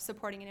terms of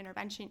supporting an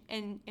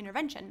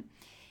intervention.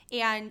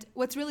 And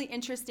what's really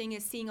interesting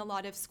is seeing a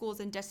lot of schools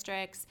and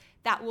districts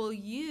that will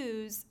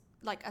use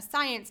like a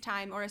science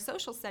time or a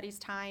social studies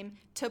time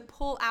to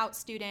pull out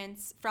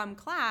students from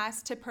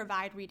class to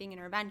provide reading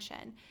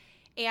intervention.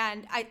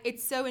 And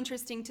it's so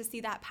interesting to see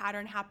that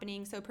pattern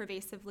happening so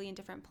pervasively in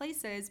different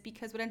places,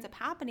 because what ends up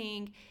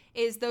happening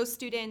is those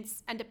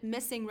students end up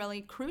missing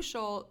really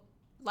crucial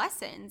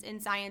lessons in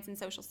science and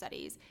social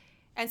studies.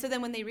 And so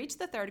then when they reach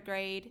the 3rd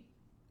grade,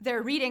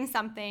 they're reading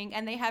something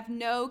and they have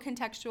no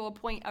contextual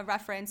point of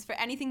reference for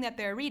anything that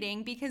they're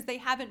reading because they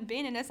haven't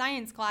been in a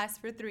science class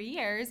for 3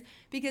 years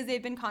because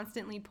they've been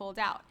constantly pulled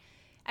out.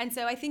 And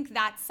so I think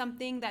that's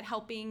something that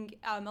helping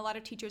a lot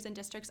of teachers and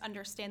districts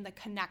understand the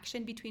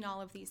connection between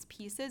all of these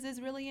pieces is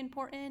really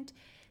important.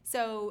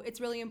 So it's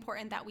really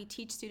important that we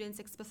teach students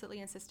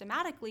explicitly and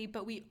systematically,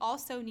 but we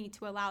also need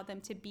to allow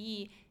them to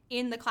be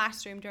in the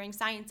classroom during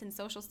science and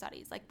social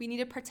studies. Like, we need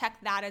to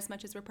protect that as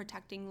much as we're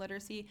protecting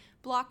literacy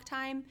block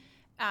time.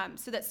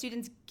 So that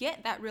students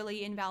get that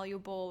really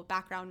invaluable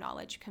background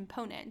knowledge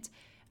component.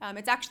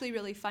 It's actually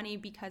really funny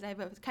because I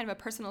have a kind of a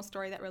personal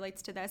story that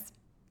relates to this.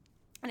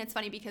 And it's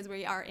funny because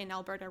we are in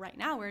Alberta right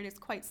now where it is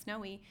quite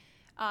snowy.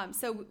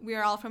 So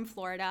we're all from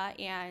Florida,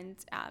 and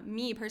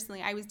me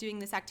personally, I was doing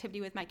this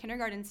activity with my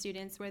kindergarten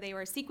students where they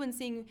were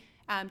sequencing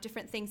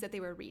different things that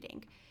they were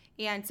reading.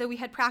 And so we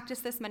had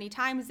practiced this many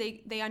times.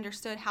 They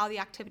understood how the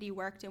activity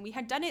worked, and we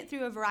had done it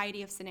through a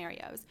variety of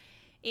scenarios.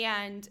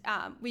 And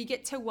we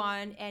get to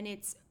one, and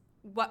it's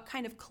what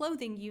kind of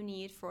clothing you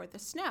need for the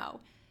snow.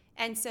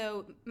 And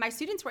so my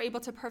students were able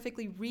to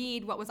perfectly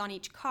read what was on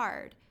each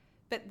card,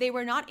 but they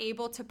were not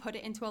able to put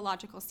it into a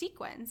logical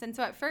sequence. And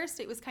so at first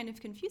it was kind of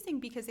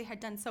confusing because they had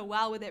done so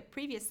well with it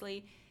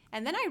previously.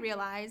 And then I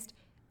realized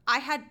I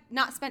had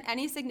not spent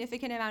any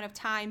significant amount of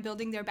time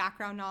building their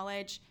background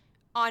knowledge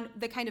on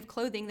the kind of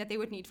clothing that they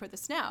would need for the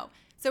snow.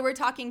 So we're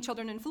talking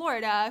children in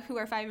Florida who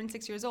are 5 and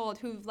 6 years old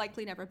who've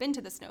likely never been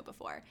to the snow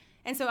before.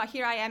 And so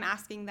here I am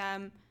asking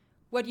them,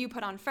 what do you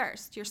put on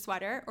first, your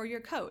sweater or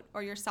your coat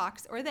or your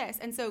socks or this?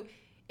 And so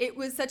it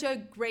was such a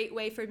great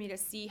way for me to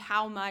see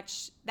how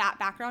much that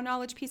background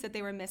knowledge piece that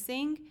they were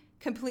missing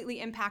completely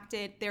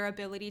impacted their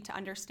ability to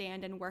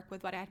understand and work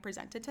with what I had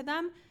presented to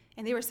them.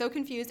 And they were so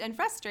confused and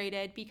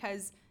frustrated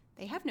because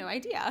they have no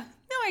idea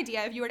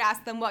if you were to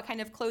ask them what kind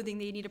of clothing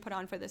they need to put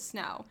on for the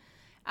snow.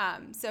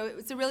 So it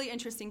was a really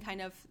interesting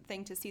kind of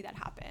thing to see that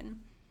happen.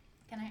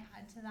 Can I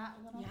add to that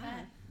a little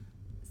bit?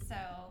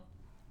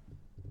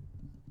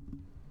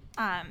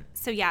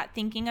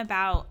 Thinking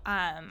about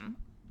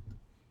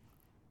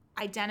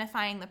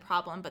identifying the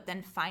problem, but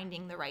then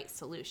finding the right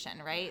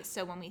solution, right?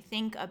 So when we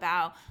think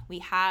about, we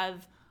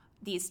have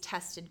these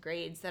tested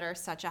grades that are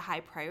such a high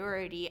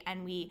priority,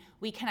 and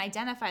we can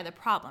identify the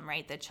problem,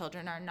 right? The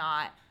children are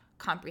not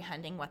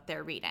comprehending what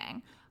they're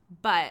reading,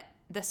 but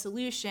the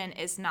solution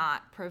is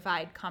not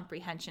provide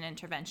comprehension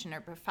intervention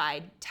or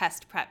provide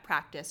test prep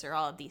practice or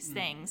all of these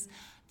things.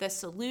 The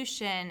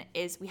solution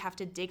is we have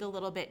to dig a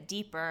little bit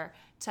deeper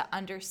to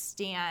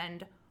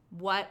understand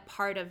what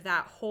part of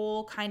that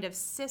whole kind of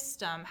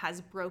system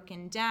has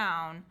broken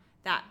down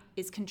that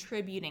is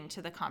contributing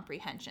to the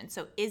comprehension.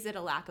 So is it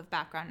a lack of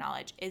background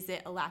knowledge? Is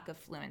it a lack of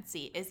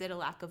fluency? Is it a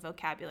lack of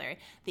vocabulary?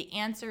 The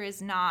answer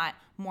is not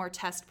more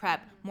test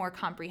prep, more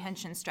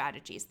comprehension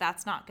strategies.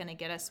 That's not going to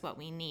get us what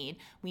we need.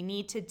 We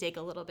need to dig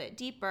a little bit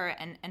deeper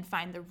and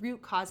find the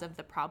root cause of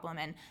the problem.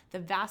 And the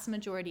vast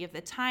majority of the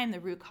time, the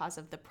root cause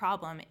of the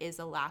problem is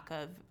a lack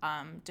of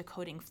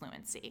decoding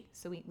fluency.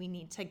 So we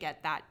need to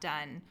get that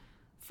done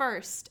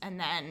first, and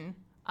then...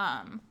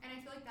 And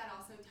I feel like that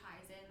also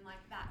ties in,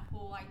 like, that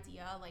whole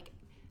idea, like,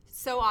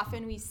 so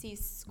often we see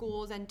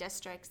schools and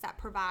districts that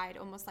provide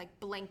almost like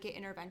blanket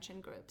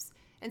intervention groups.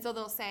 And so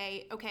they'll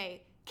say,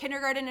 okay,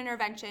 kindergarten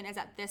intervention is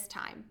at this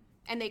time.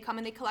 And they come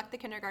and they collect the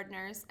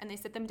kindergartners and they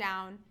sit them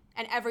down,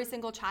 and every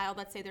single child,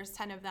 let's say there's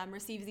 10 of them,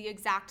 receives the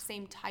exact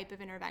same type of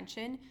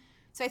intervention.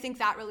 So I think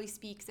that really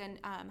speaks and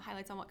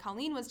highlights on what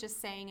Colleen was just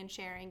saying and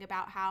sharing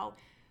about how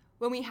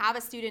when we have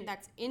a student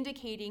that's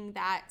indicating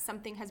that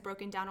something has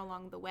broken down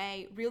along the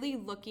way, really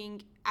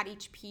looking at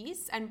each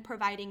piece and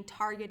providing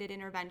targeted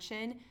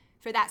intervention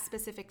for that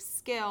specific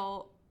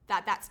skill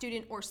that that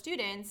student or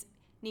students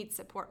need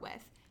support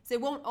with. So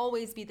it won't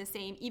always be the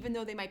same, even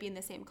though they might be in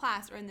the same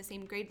class or in the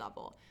same grade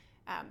level.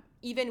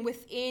 Even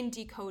within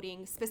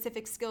decoding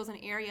specific skills and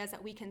areas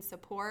that we can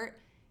support,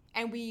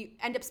 and we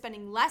end up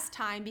spending less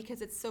time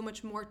because it's so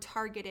much more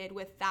targeted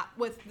with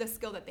the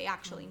skill that they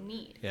actually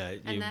need. Yeah,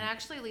 and that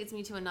actually leads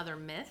me to another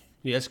myth.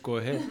 Yes, go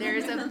ahead.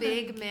 There's a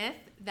big myth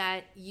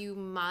that you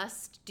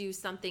must do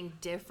something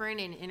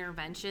different in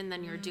intervention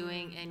than you're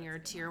doing in your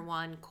tier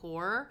 1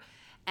 core.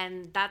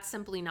 And that's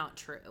simply not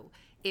true.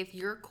 If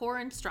your core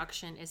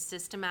instruction is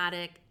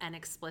systematic and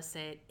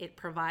explicit, it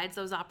provides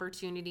those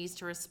opportunities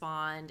to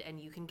respond and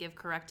you can give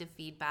corrective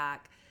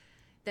feedback,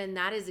 then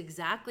that is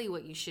exactly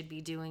what you should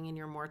be doing in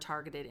your more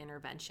targeted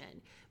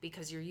intervention,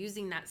 because you're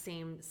using that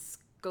same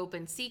scope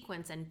and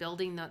sequence and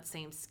building that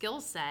same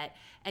skill set,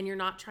 and you're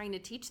not trying to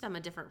teach them a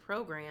different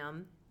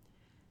program.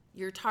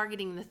 You're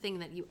targeting the thing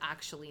that you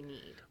actually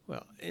need.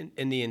 Well,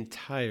 and the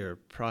entire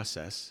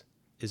process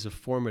is a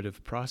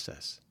formative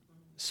process.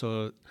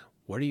 So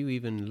what are you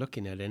even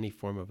looking at any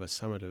form of a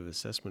summative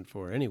assessment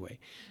for anyway?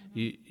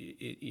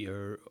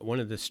 You're one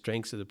of the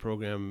strengths of the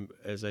program,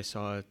 as I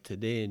saw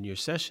today in your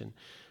session,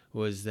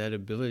 was that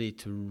ability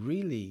to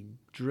really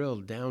drill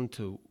down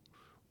to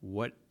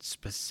what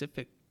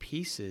specific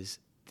pieces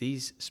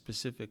these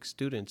specific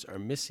students are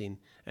missing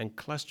and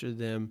cluster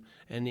them,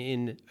 and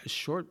in a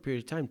short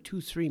period of time,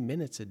 2-3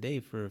 minutes a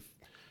day for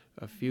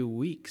a few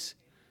weeks,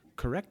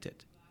 correct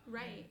it.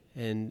 Right.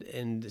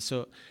 And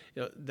so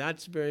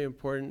that's very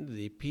important.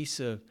 The piece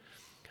of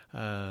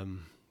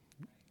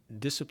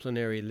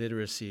disciplinary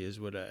literacy is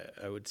what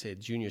I would say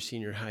junior,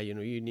 senior high.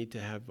 You need to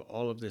have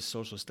all of this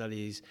social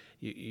studies.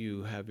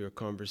 You have your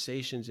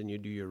conversations and you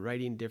do your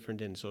writing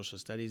different in social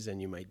studies than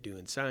you might do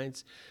in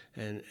science,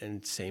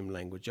 and same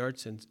language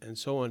arts and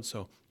so on.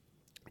 So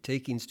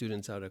taking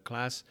students out of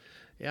class,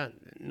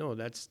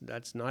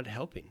 that's not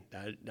helping.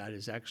 That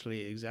is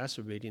actually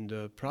exacerbating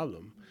the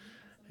problem.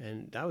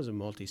 And that was a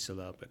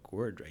multisyllabic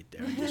word right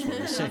there. I just want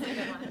to say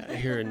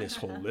here in this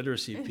whole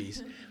literacy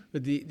piece.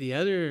 But the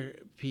other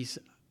piece,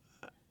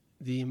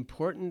 the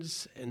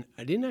importance, and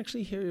I didn't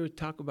actually hear you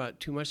talk about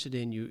too much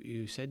today, and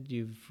you said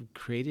you've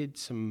created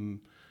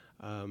some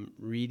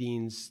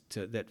readings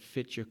that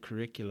fit your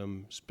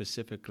curriculum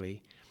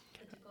specifically,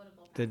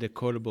 the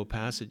decodable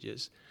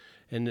passages.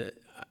 And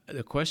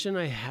the question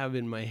I have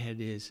in my head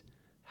is,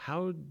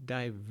 how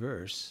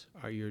diverse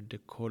are your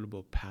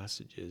decodable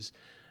passages?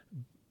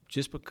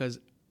 Just because,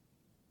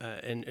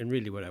 and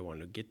really what I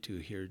want to get to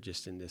here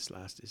just in this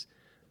last is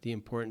the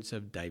importance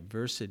of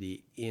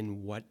diversity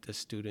in what the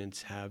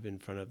students have in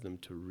front of them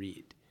to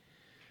read,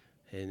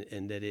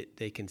 and that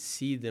they can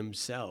see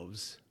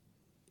themselves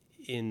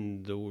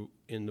in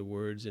the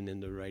words and in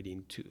the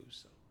writing too.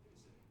 So.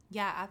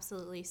 Yeah,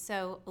 absolutely.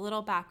 So a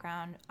little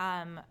background.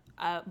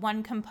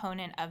 One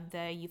component of the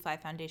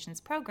UFLI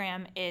Foundations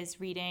program is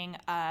reading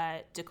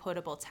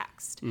decodable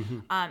text. Mm-hmm.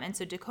 And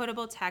so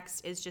decodable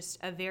text is just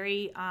a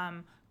very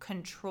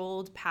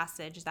controlled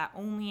passage that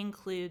only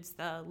includes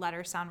the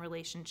letter-sound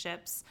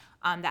relationships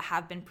that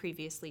have been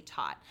previously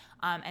taught.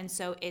 And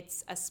so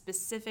it's a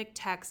specific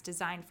text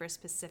designed for a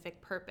specific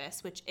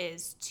purpose, which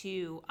is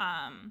to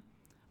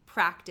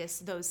practice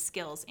those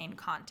skills in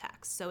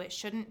context. So it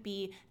shouldn't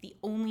be the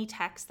only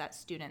text that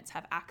students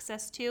have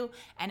access to,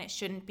 and it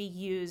shouldn't be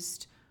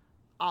used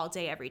all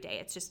day, every day.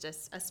 It's just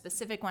a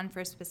specific one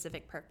for a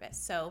specific purpose.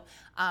 So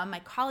my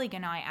colleague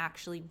and I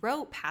actually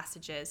wrote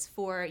passages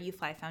for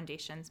UFLI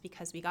Foundations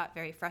because we got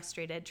very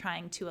frustrated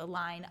trying to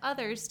align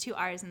others to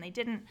ours, and they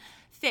didn't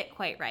fit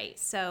quite right.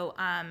 So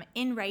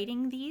in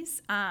writing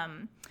these,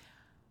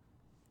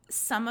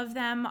 some of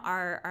them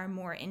are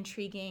more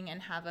intriguing and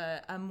have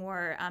a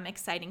more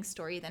exciting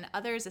story than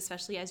others,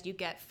 especially as you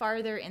get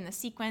farther in the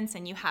sequence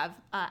and you have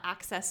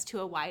access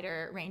to a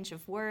wider range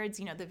of words.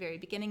 The very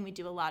beginning, we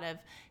do a lot of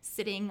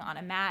sitting on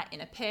a mat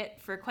in a pit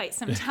for quite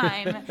some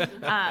time,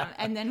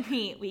 and then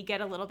we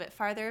get a little bit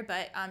farther.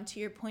 But to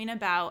your point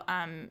about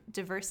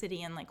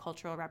diversity and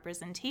cultural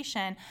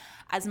representation,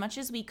 as much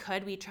as we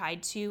could, we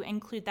tried to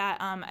include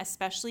that,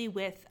 especially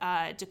with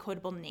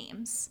decodable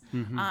names.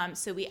 Mm-hmm.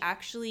 So we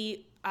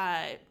actually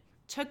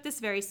took this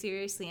very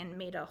seriously and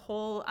made a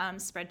whole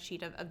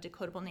spreadsheet of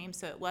decodable names.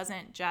 So it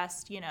wasn't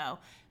just,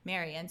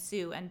 Mary and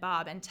Sue and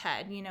Bob and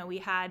Ted.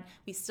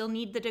 We still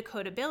need the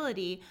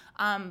decodability,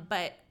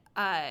 but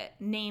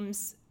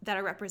names that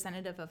are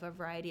representative of a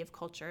variety of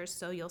cultures.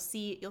 So you'll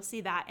see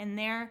that in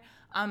there,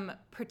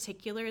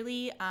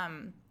 particularly.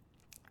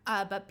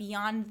 But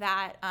beyond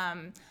that,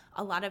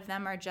 a lot of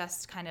them are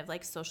just kind of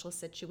like social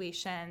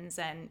situations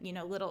and,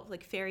 little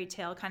fairy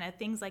tale kind of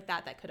things like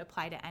that could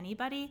apply to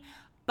anybody.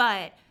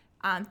 But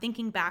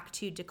thinking back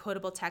to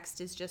decodable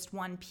text is just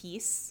one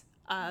piece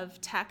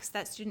of text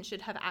that students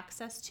should have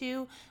access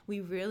to. We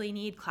really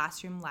need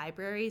classroom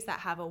libraries that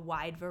have a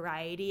wide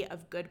variety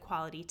of good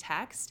quality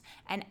text.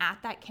 And at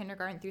that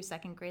kindergarten through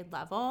second grade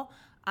level,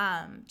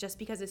 just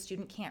because a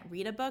student can't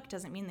read a book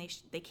doesn't mean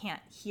they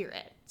can't hear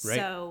it. Right.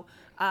 So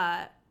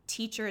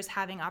teachers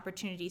having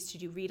opportunities to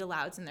do read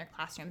alouds in their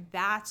classroom,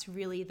 that's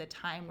really the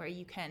time where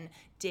you can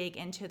dig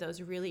into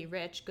those really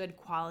rich, good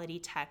quality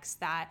texts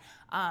that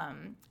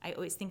I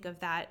always think of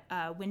that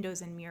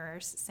windows and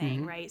mirrors saying,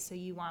 Mm-hmm. right? So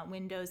you want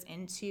windows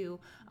into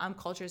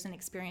cultures and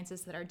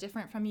experiences that are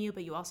different from you,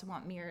 but you also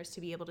want mirrors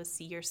to be able to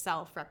see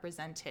yourself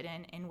represented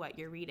in what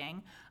you're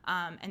reading.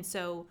 And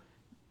so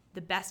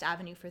the best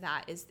avenue for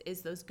that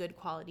is those good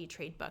quality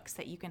trade books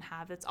that you can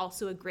have. It's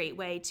also a great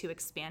way to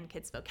expand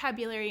kids'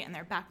 vocabulary and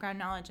their background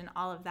knowledge and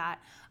all of that.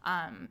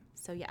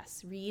 So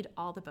yes, read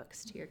all the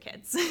books to your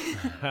kids.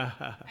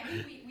 I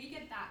think we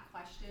get that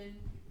question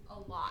a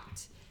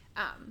lot.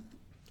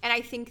 And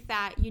I think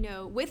that,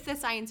 with the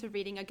science of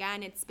reading,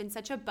 again, it's been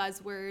such a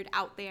buzzword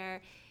out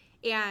there.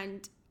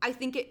 And I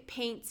think it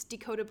paints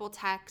decodable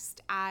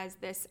text as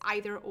this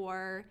either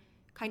or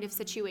kind of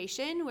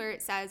situation where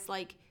it says,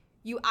 like,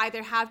 you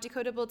either have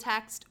decodable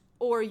text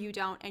or you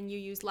don't, and you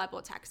use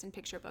level text and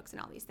picture books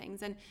and all these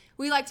things. And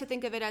we like to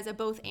think of it as a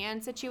both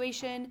and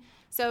situation.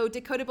 So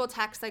decodable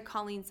text, like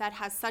Colleen said,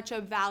 has such a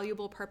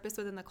valuable purpose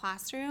within the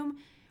classroom,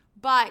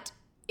 but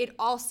it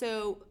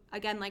also,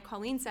 again, like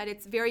Colleen said,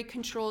 it's very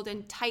controlled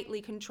and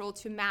tightly controlled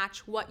to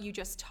match what you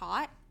just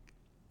taught.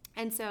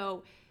 And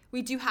so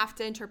we do have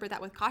to interpret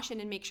that with caution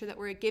and make sure that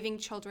we're giving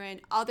children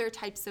other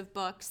types of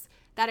books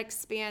that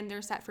expand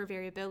their set for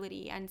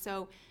variability. And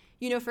so,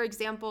 for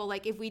example,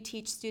 like if we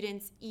teach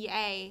students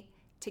EA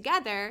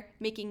together,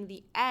 making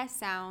the S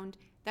sound,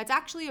 that's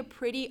actually a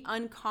pretty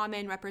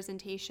uncommon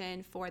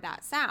representation for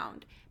that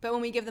sound. But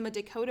when we give them a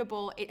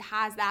decodable, it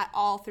has that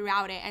all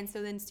throughout it. And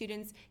so then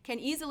students can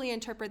easily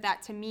interpret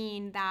that to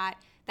mean that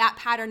that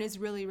pattern is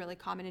really, really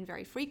common and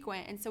very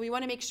frequent. And so we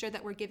want to make sure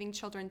that we're giving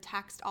children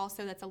text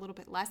also that's a little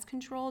bit less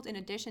controlled in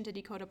addition to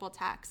decodable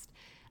text.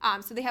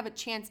 So they have a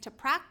chance to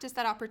practice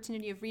that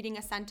opportunity of reading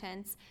a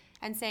sentence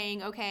and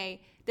saying,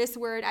 okay, this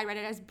word, I read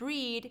it as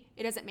breed,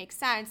 it doesn't make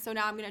sense, so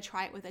now I'm going to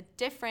try it with a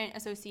different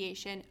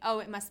association. Oh,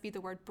 it must be the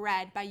word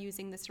bread, by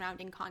using the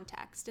surrounding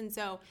context. And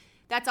so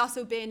that's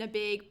also been a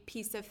big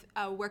piece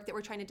of work that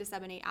we're trying to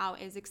disseminate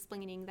out, is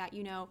explaining that,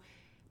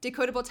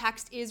 decodable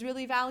text is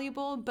really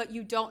valuable, but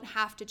you don't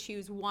have to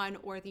choose one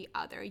or the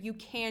other. You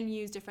can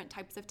use different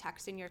types of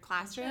text in your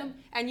classroom,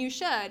 and you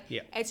should.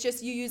 Yeah. It's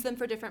just you use them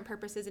for different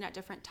purposes and at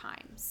different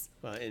times.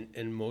 Well,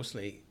 and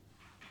mostly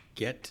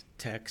get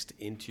text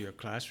into your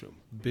classroom.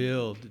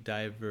 Build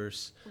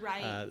diverse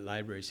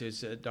libraries. So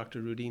it's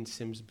Dr. Rudine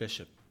Sims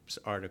Bishop's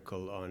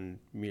article on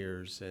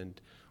mirrors and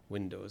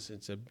windows.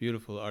 It's a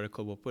beautiful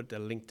article. We'll put the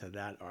link to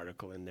that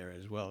article in there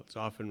as well. It's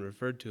often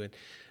referred to it,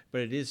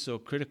 but it is so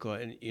critical.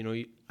 And,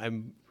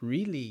 I'm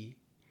really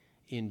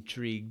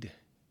intrigued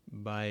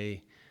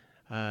by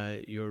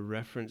your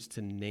reference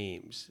to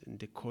names and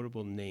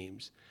decodable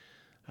names.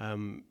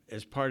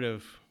 As part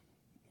of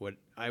what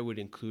I would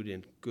include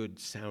in good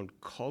sound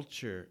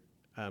culture,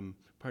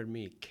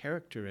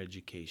 character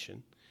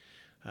education,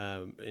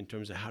 in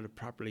terms of how to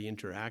properly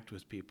interact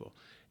with people.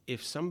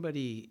 If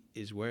somebody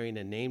is wearing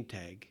a name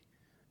tag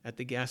at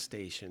the gas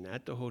station,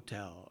 at the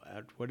hotel,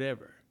 at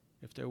whatever,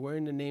 if they're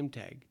wearing a name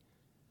tag,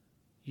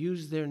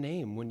 use their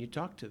name when you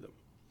talk to them.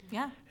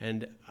 Yeah.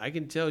 And I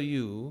can tell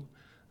you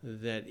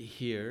that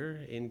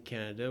here in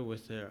Canada,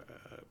 with a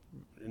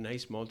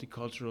nice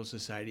multicultural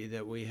society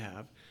that we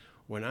have,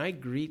 when I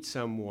greet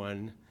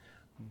someone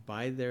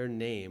by their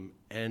name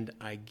and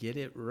I get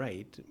it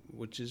right,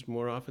 which is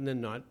more often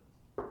than not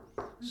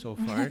so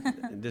far,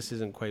 this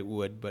isn't quite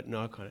wood, but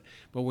knock on it.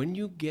 But when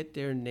you get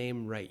their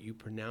name right, you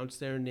pronounce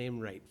their name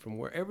right from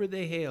wherever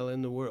they hail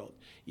in the world,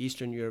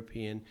 Eastern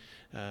European,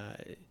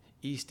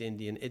 East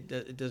Indian,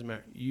 it doesn't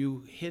matter.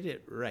 You hit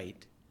it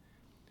right.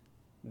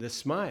 The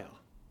smile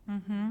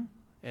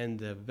and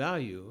the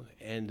value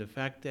and the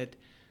fact that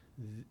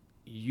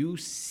you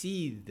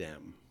see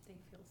them.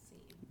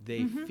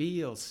 They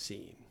feel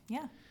seen.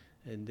 Yeah.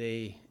 And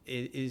it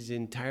is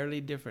entirely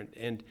different.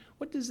 And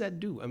what does that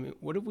do? I mean,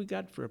 what have we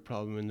got for a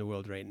problem in the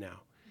world right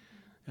now?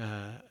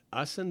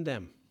 Us and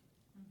them,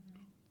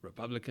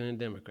 Republican and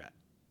Democrat,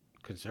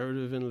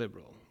 conservative and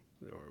liberal,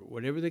 or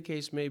whatever the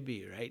case may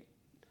be, right?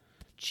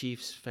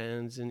 Chiefs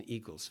fans and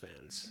Eagles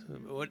fans.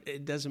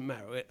 It doesn't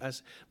matter.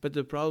 But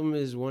the problem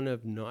is one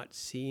of not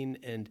seeing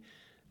and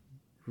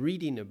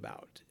reading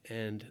about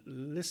and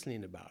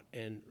listening about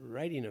and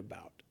writing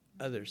about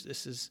others.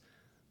 This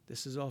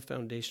is all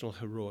foundational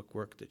heroic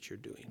work that you're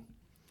doing.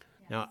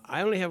 Yes. Now,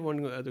 I only have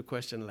one other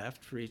question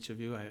left for each of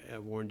you. I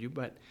warned you,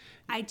 but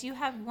I do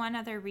have one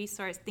other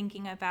resource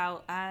thinking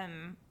about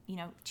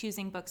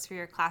choosing books for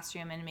your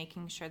classroom and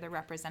making sure they're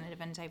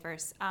representative and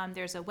diverse.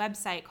 There's a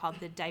website called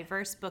the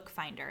Diverse Book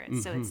Finder.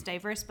 So it's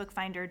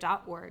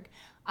diversebookfinder.org.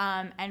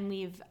 And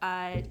we've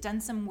done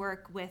some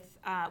work with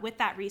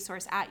that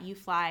resource at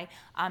UFLI,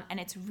 and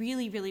it's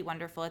really, really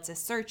wonderful. It's a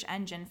search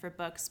engine for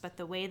books, but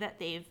the way that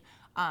they've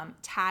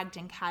tagged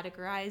and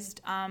categorized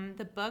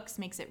the books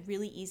makes it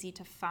really easy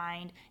to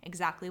find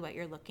exactly what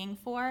you're looking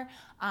for.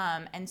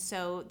 And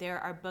so there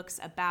are books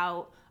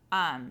about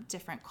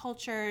different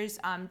cultures,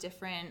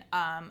 different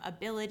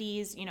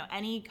abilities,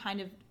 any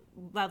kind of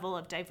level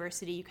of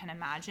diversity you can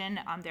imagine.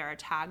 There are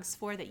tags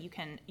for that you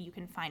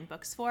can find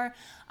books for.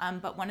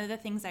 But one of the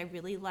things I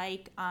really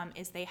like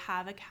is they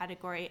have a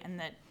category, and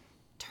the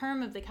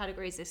term of the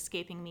category is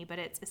escaping me, but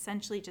it's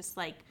essentially just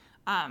like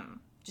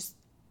just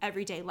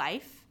everyday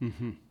life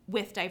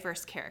with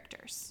diverse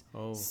characters.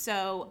 Oh.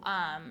 So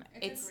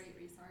it's a great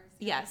resource.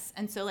 Yes.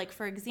 And so, like,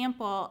 for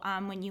example,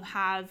 when you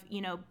have,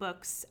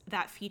 books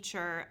that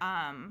feature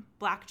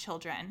Black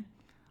children,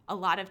 a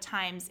lot of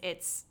times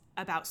it's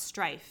about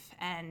strife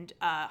and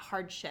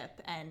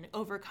hardship and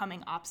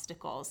overcoming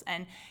obstacles.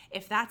 And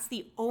if that's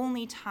the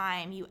only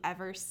time you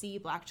ever see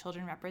Black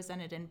children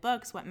represented in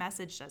books, what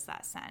message does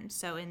that send?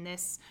 So in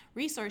this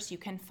resource, you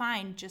can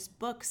find just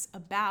books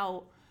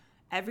about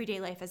everyday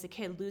life as a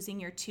kid, losing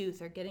your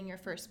tooth or getting your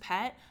first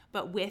pet,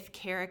 but with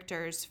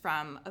characters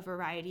from a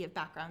variety of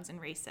backgrounds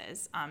and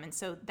races. And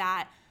so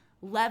that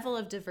level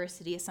of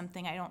diversity is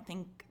something I don't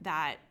think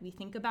that we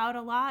think about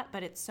a lot,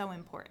 but it's so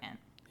important.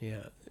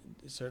 Yeah,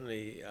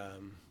 certainly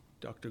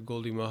Dr.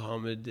 Goldie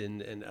Muhammad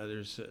and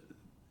others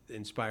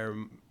inspire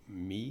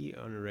me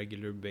on a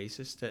regular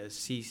basis to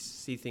see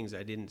things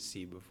I didn't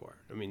see before.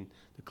 I mean,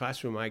 the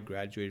classroom I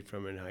graduated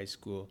from in high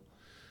school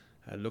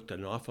looked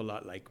an awful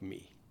lot like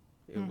me.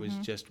 It was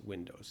just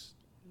windows,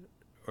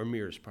 or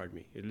mirrors, pardon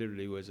me. It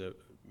literally was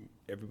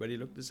everybody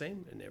looked the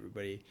same and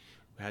everybody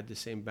had the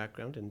same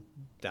background, and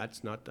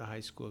that's not the high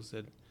schools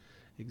that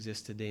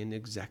exist today in the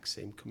exact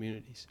same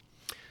communities.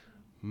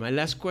 My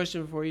last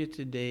question for you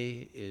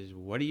today is,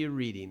 what are you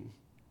reading?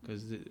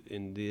 Because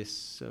in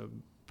this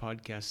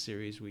podcast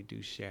series we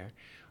do share,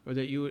 or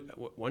that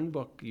one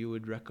book you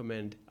would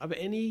recommend of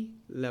any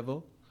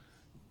level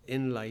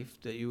in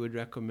life that you would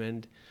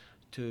recommend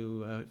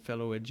to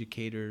fellow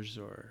educators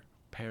or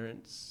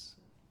parents.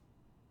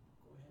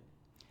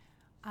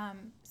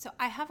 So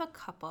I have a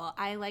couple.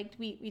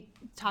 We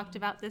talked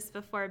about this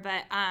before,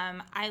 but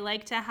I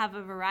like to have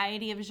a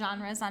variety of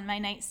genres on my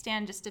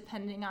nightstand, just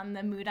depending on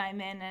the mood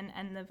I'm in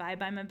and the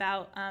vibe I'm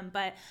about.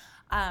 But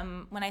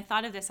when I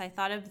thought of this, I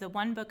thought of the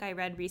one book I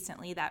read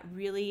recently that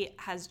really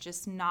has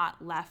just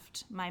not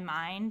left my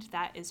mind.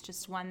 That is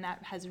just one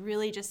that has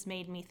really just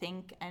made me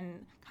think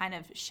and kind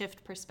of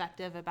shift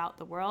perspective about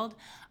the world.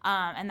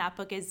 And that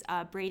book is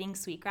Braiding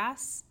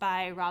Sweetgrass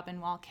by Robin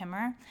Wall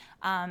Kimmer.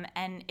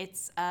 And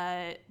it's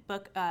a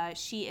book,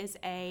 she is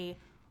a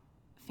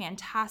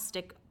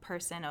fantastic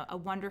person, a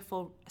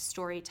wonderful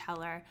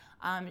storyteller.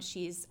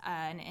 She's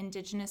an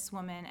Indigenous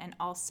woman and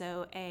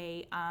also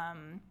a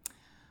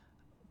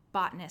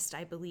botanist,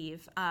 I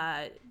believe,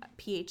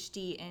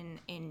 PhD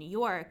in New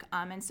York.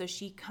 And so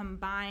she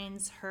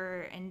combines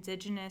her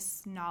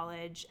Indigenous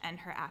knowledge and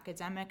her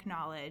academic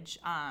knowledge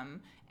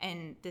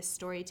and this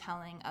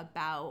storytelling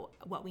about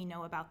what we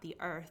know about the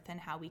earth and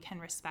how we can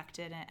respect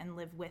it and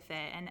live with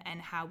it,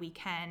 and how we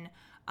can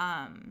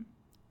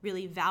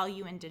really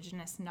value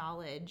Indigenous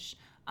knowledge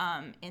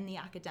in the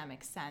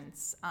academic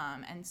sense.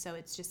 And so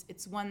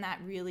it's one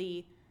that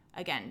really,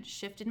 again,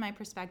 shifted my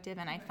perspective,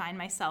 and I find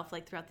myself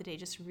like throughout the day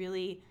just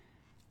really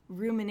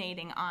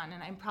ruminating on,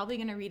 and I'm probably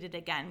going to read it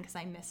again because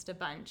I missed a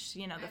bunch,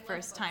 the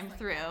first time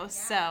through. Yeah.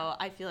 So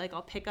I feel like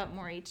I'll pick up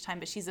more each time,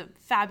 but she's a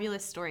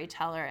fabulous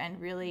storyteller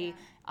and really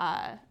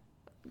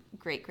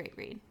great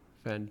read.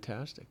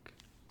 Fantastic.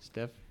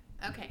 Steph?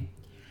 Okay.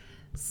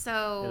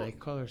 So... And I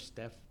call her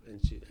Steph,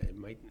 and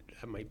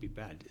that might be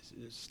bad.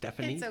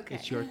 Stephanie? It's okay.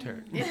 It's your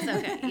turn. It's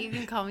okay. You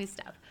can call me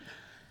Steph.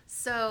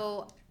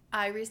 So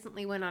I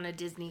recently went on a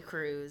Disney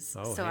cruise.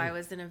 Hey. I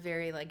was in a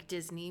very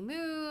Disney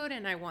mood,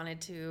 and I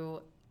wanted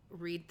to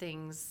read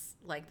things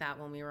like that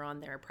when we were on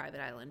their private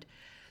island.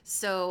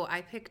 So I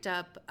picked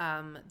up,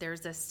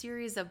 there's a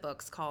series of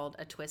books called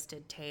A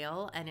Twisted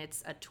Tale, and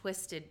it's a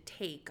twisted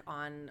take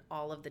on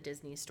all of the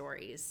Disney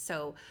stories.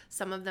 So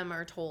some of them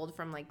are told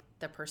from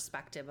the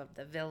perspective of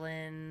the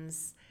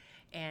villains,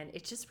 and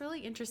it's just really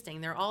interesting.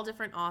 They're all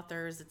different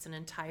authors. It's an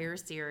entire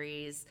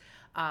series.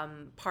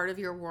 Part of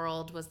Your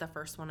World was the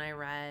first one I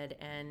read,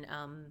 and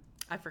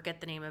I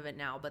forget the name of it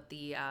now, but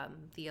the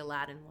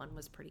Aladdin one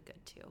was pretty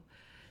good too.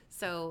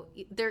 So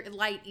they're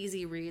light,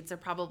 easy reads. They're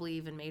probably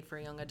even made for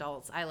young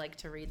adults. I like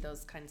to read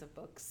those kinds of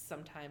books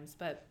sometimes,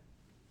 but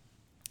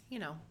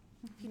if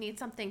you need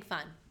something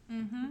fun.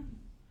 Mm-hmm.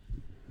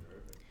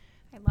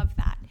 I love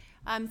that.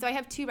 So I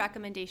have two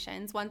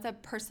recommendations. One's a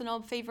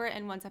personal favorite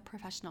and one's a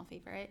professional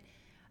favorite.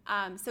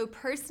 So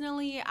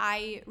personally,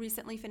 I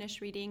recently finished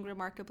reading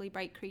Remarkably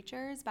Bright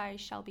Creatures by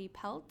Shelby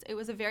Pelt. It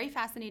was a very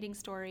fascinating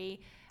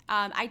story.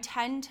 I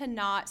tend to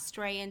not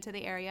stray into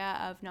the area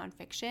of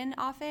nonfiction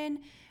often,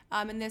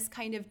 and this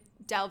kind of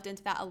delved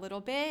into that a little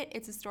bit.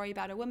 It's a story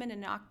about a woman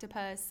and an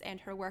octopus and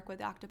her work with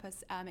the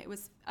octopus. It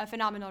was a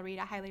phenomenal read.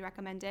 I highly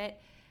recommend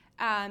it.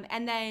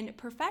 And then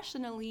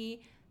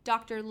professionally,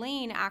 Dr.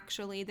 Lane,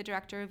 actually, the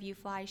director of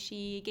UFLI,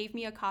 she gave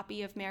me a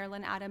copy of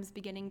Marilyn Adams'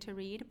 Beginning to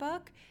Read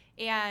book.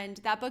 And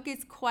that book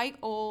is quite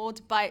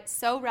old, but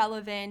so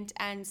relevant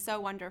and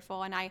so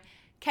wonderful. And I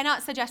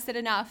cannot suggest it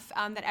enough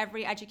that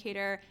every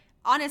educator,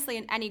 honestly,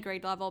 in any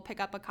grade level, pick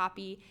up a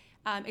copy.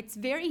 It's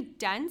very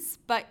dense,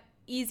 but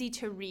easy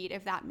to read,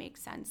 if that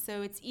makes sense.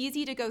 So it's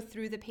easy to go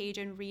through the page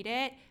and read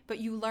it, but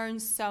you learn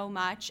so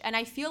much. And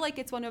I feel like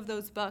it's one of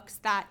those books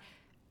that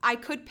I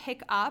could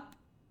pick up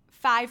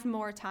 5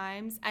 more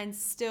times and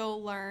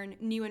still learn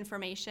new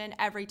information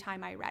every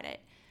time I read it.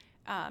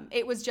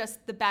 It was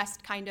just the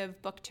best kind of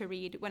book to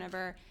read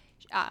whenever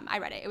I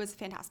read it. It was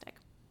fantastic.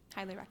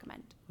 Highly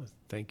recommend. Well,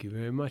 thank you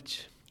very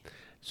much.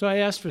 So I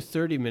asked for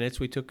 30 minutes.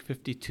 We took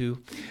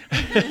 52.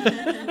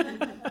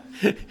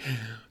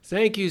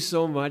 Thank you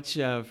so much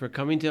for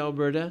coming to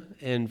Alberta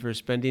and for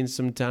spending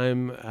some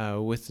time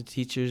with the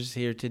teachers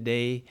here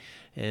today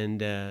and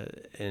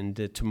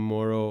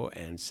tomorrow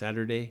and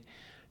Saturday.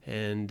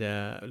 And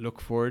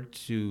look forward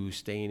to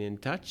staying in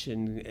touch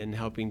and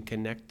helping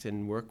connect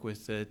and work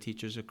with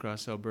teachers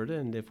across Alberta.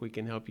 And if we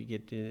can help you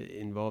get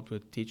involved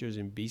with teachers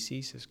in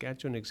BC,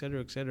 Saskatchewan, et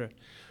cetera,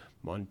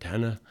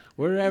 Montana,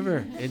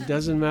 wherever, it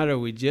doesn't matter.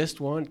 We just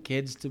want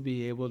kids to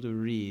be able to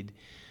read,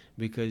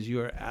 because you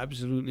are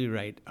absolutely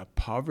right. A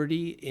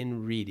poverty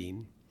in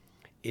reading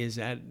is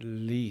at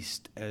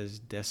least as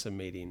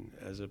decimating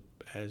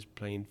as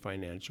plain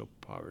financial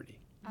poverty.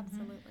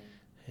 Absolutely.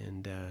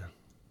 And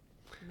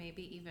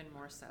Maybe even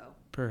more so.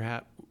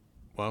 perhaps,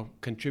 well,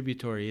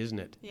 contributory, isn't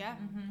it? Yeah.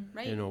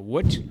 Right. You know,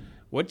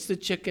 what's the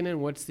chicken and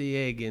what's the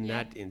egg in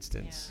that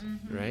instance,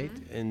 right?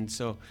 And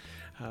so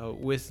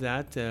with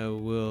that,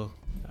 we'll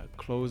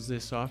close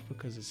this off,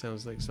 because it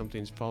sounds like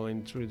something's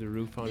falling through the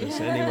roof on us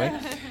anyway,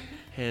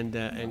 and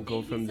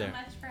go from there.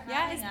 Thank you so much for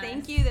Yes, having us.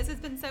 thank you. This has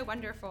been so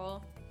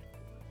wonderful.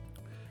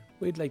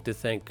 We'd like to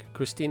thank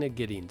Christina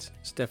Giddings,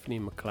 Stephanie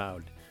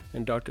McLeod,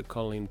 and Dr.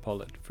 Colleen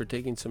Pollitt for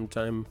taking some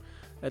time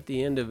at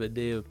the end of a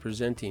day of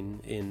presenting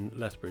in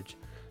Lethbridge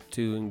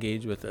to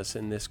engage with us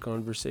in this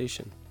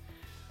conversation.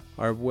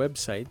 Our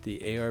website, the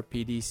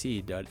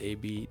arpdc.ab.ca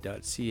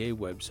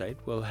website,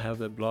 will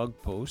have a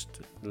blog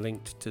post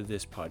linked to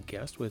this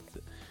podcast with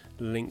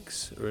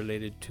links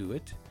related to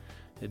it.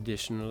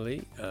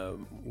 Additionally,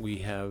 we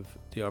have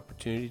the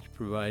opportunity to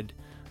provide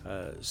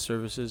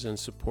services and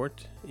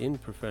support in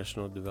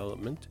professional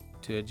development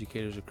to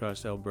educators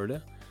across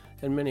Alberta,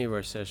 and many of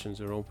our sessions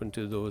are open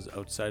to those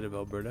outside of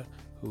Alberta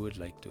who would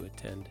like to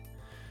attend.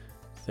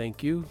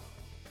 Thank you.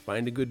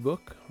 Find a good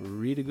book,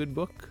 read a good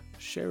book,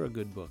 share a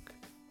good book.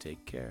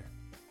 Take care.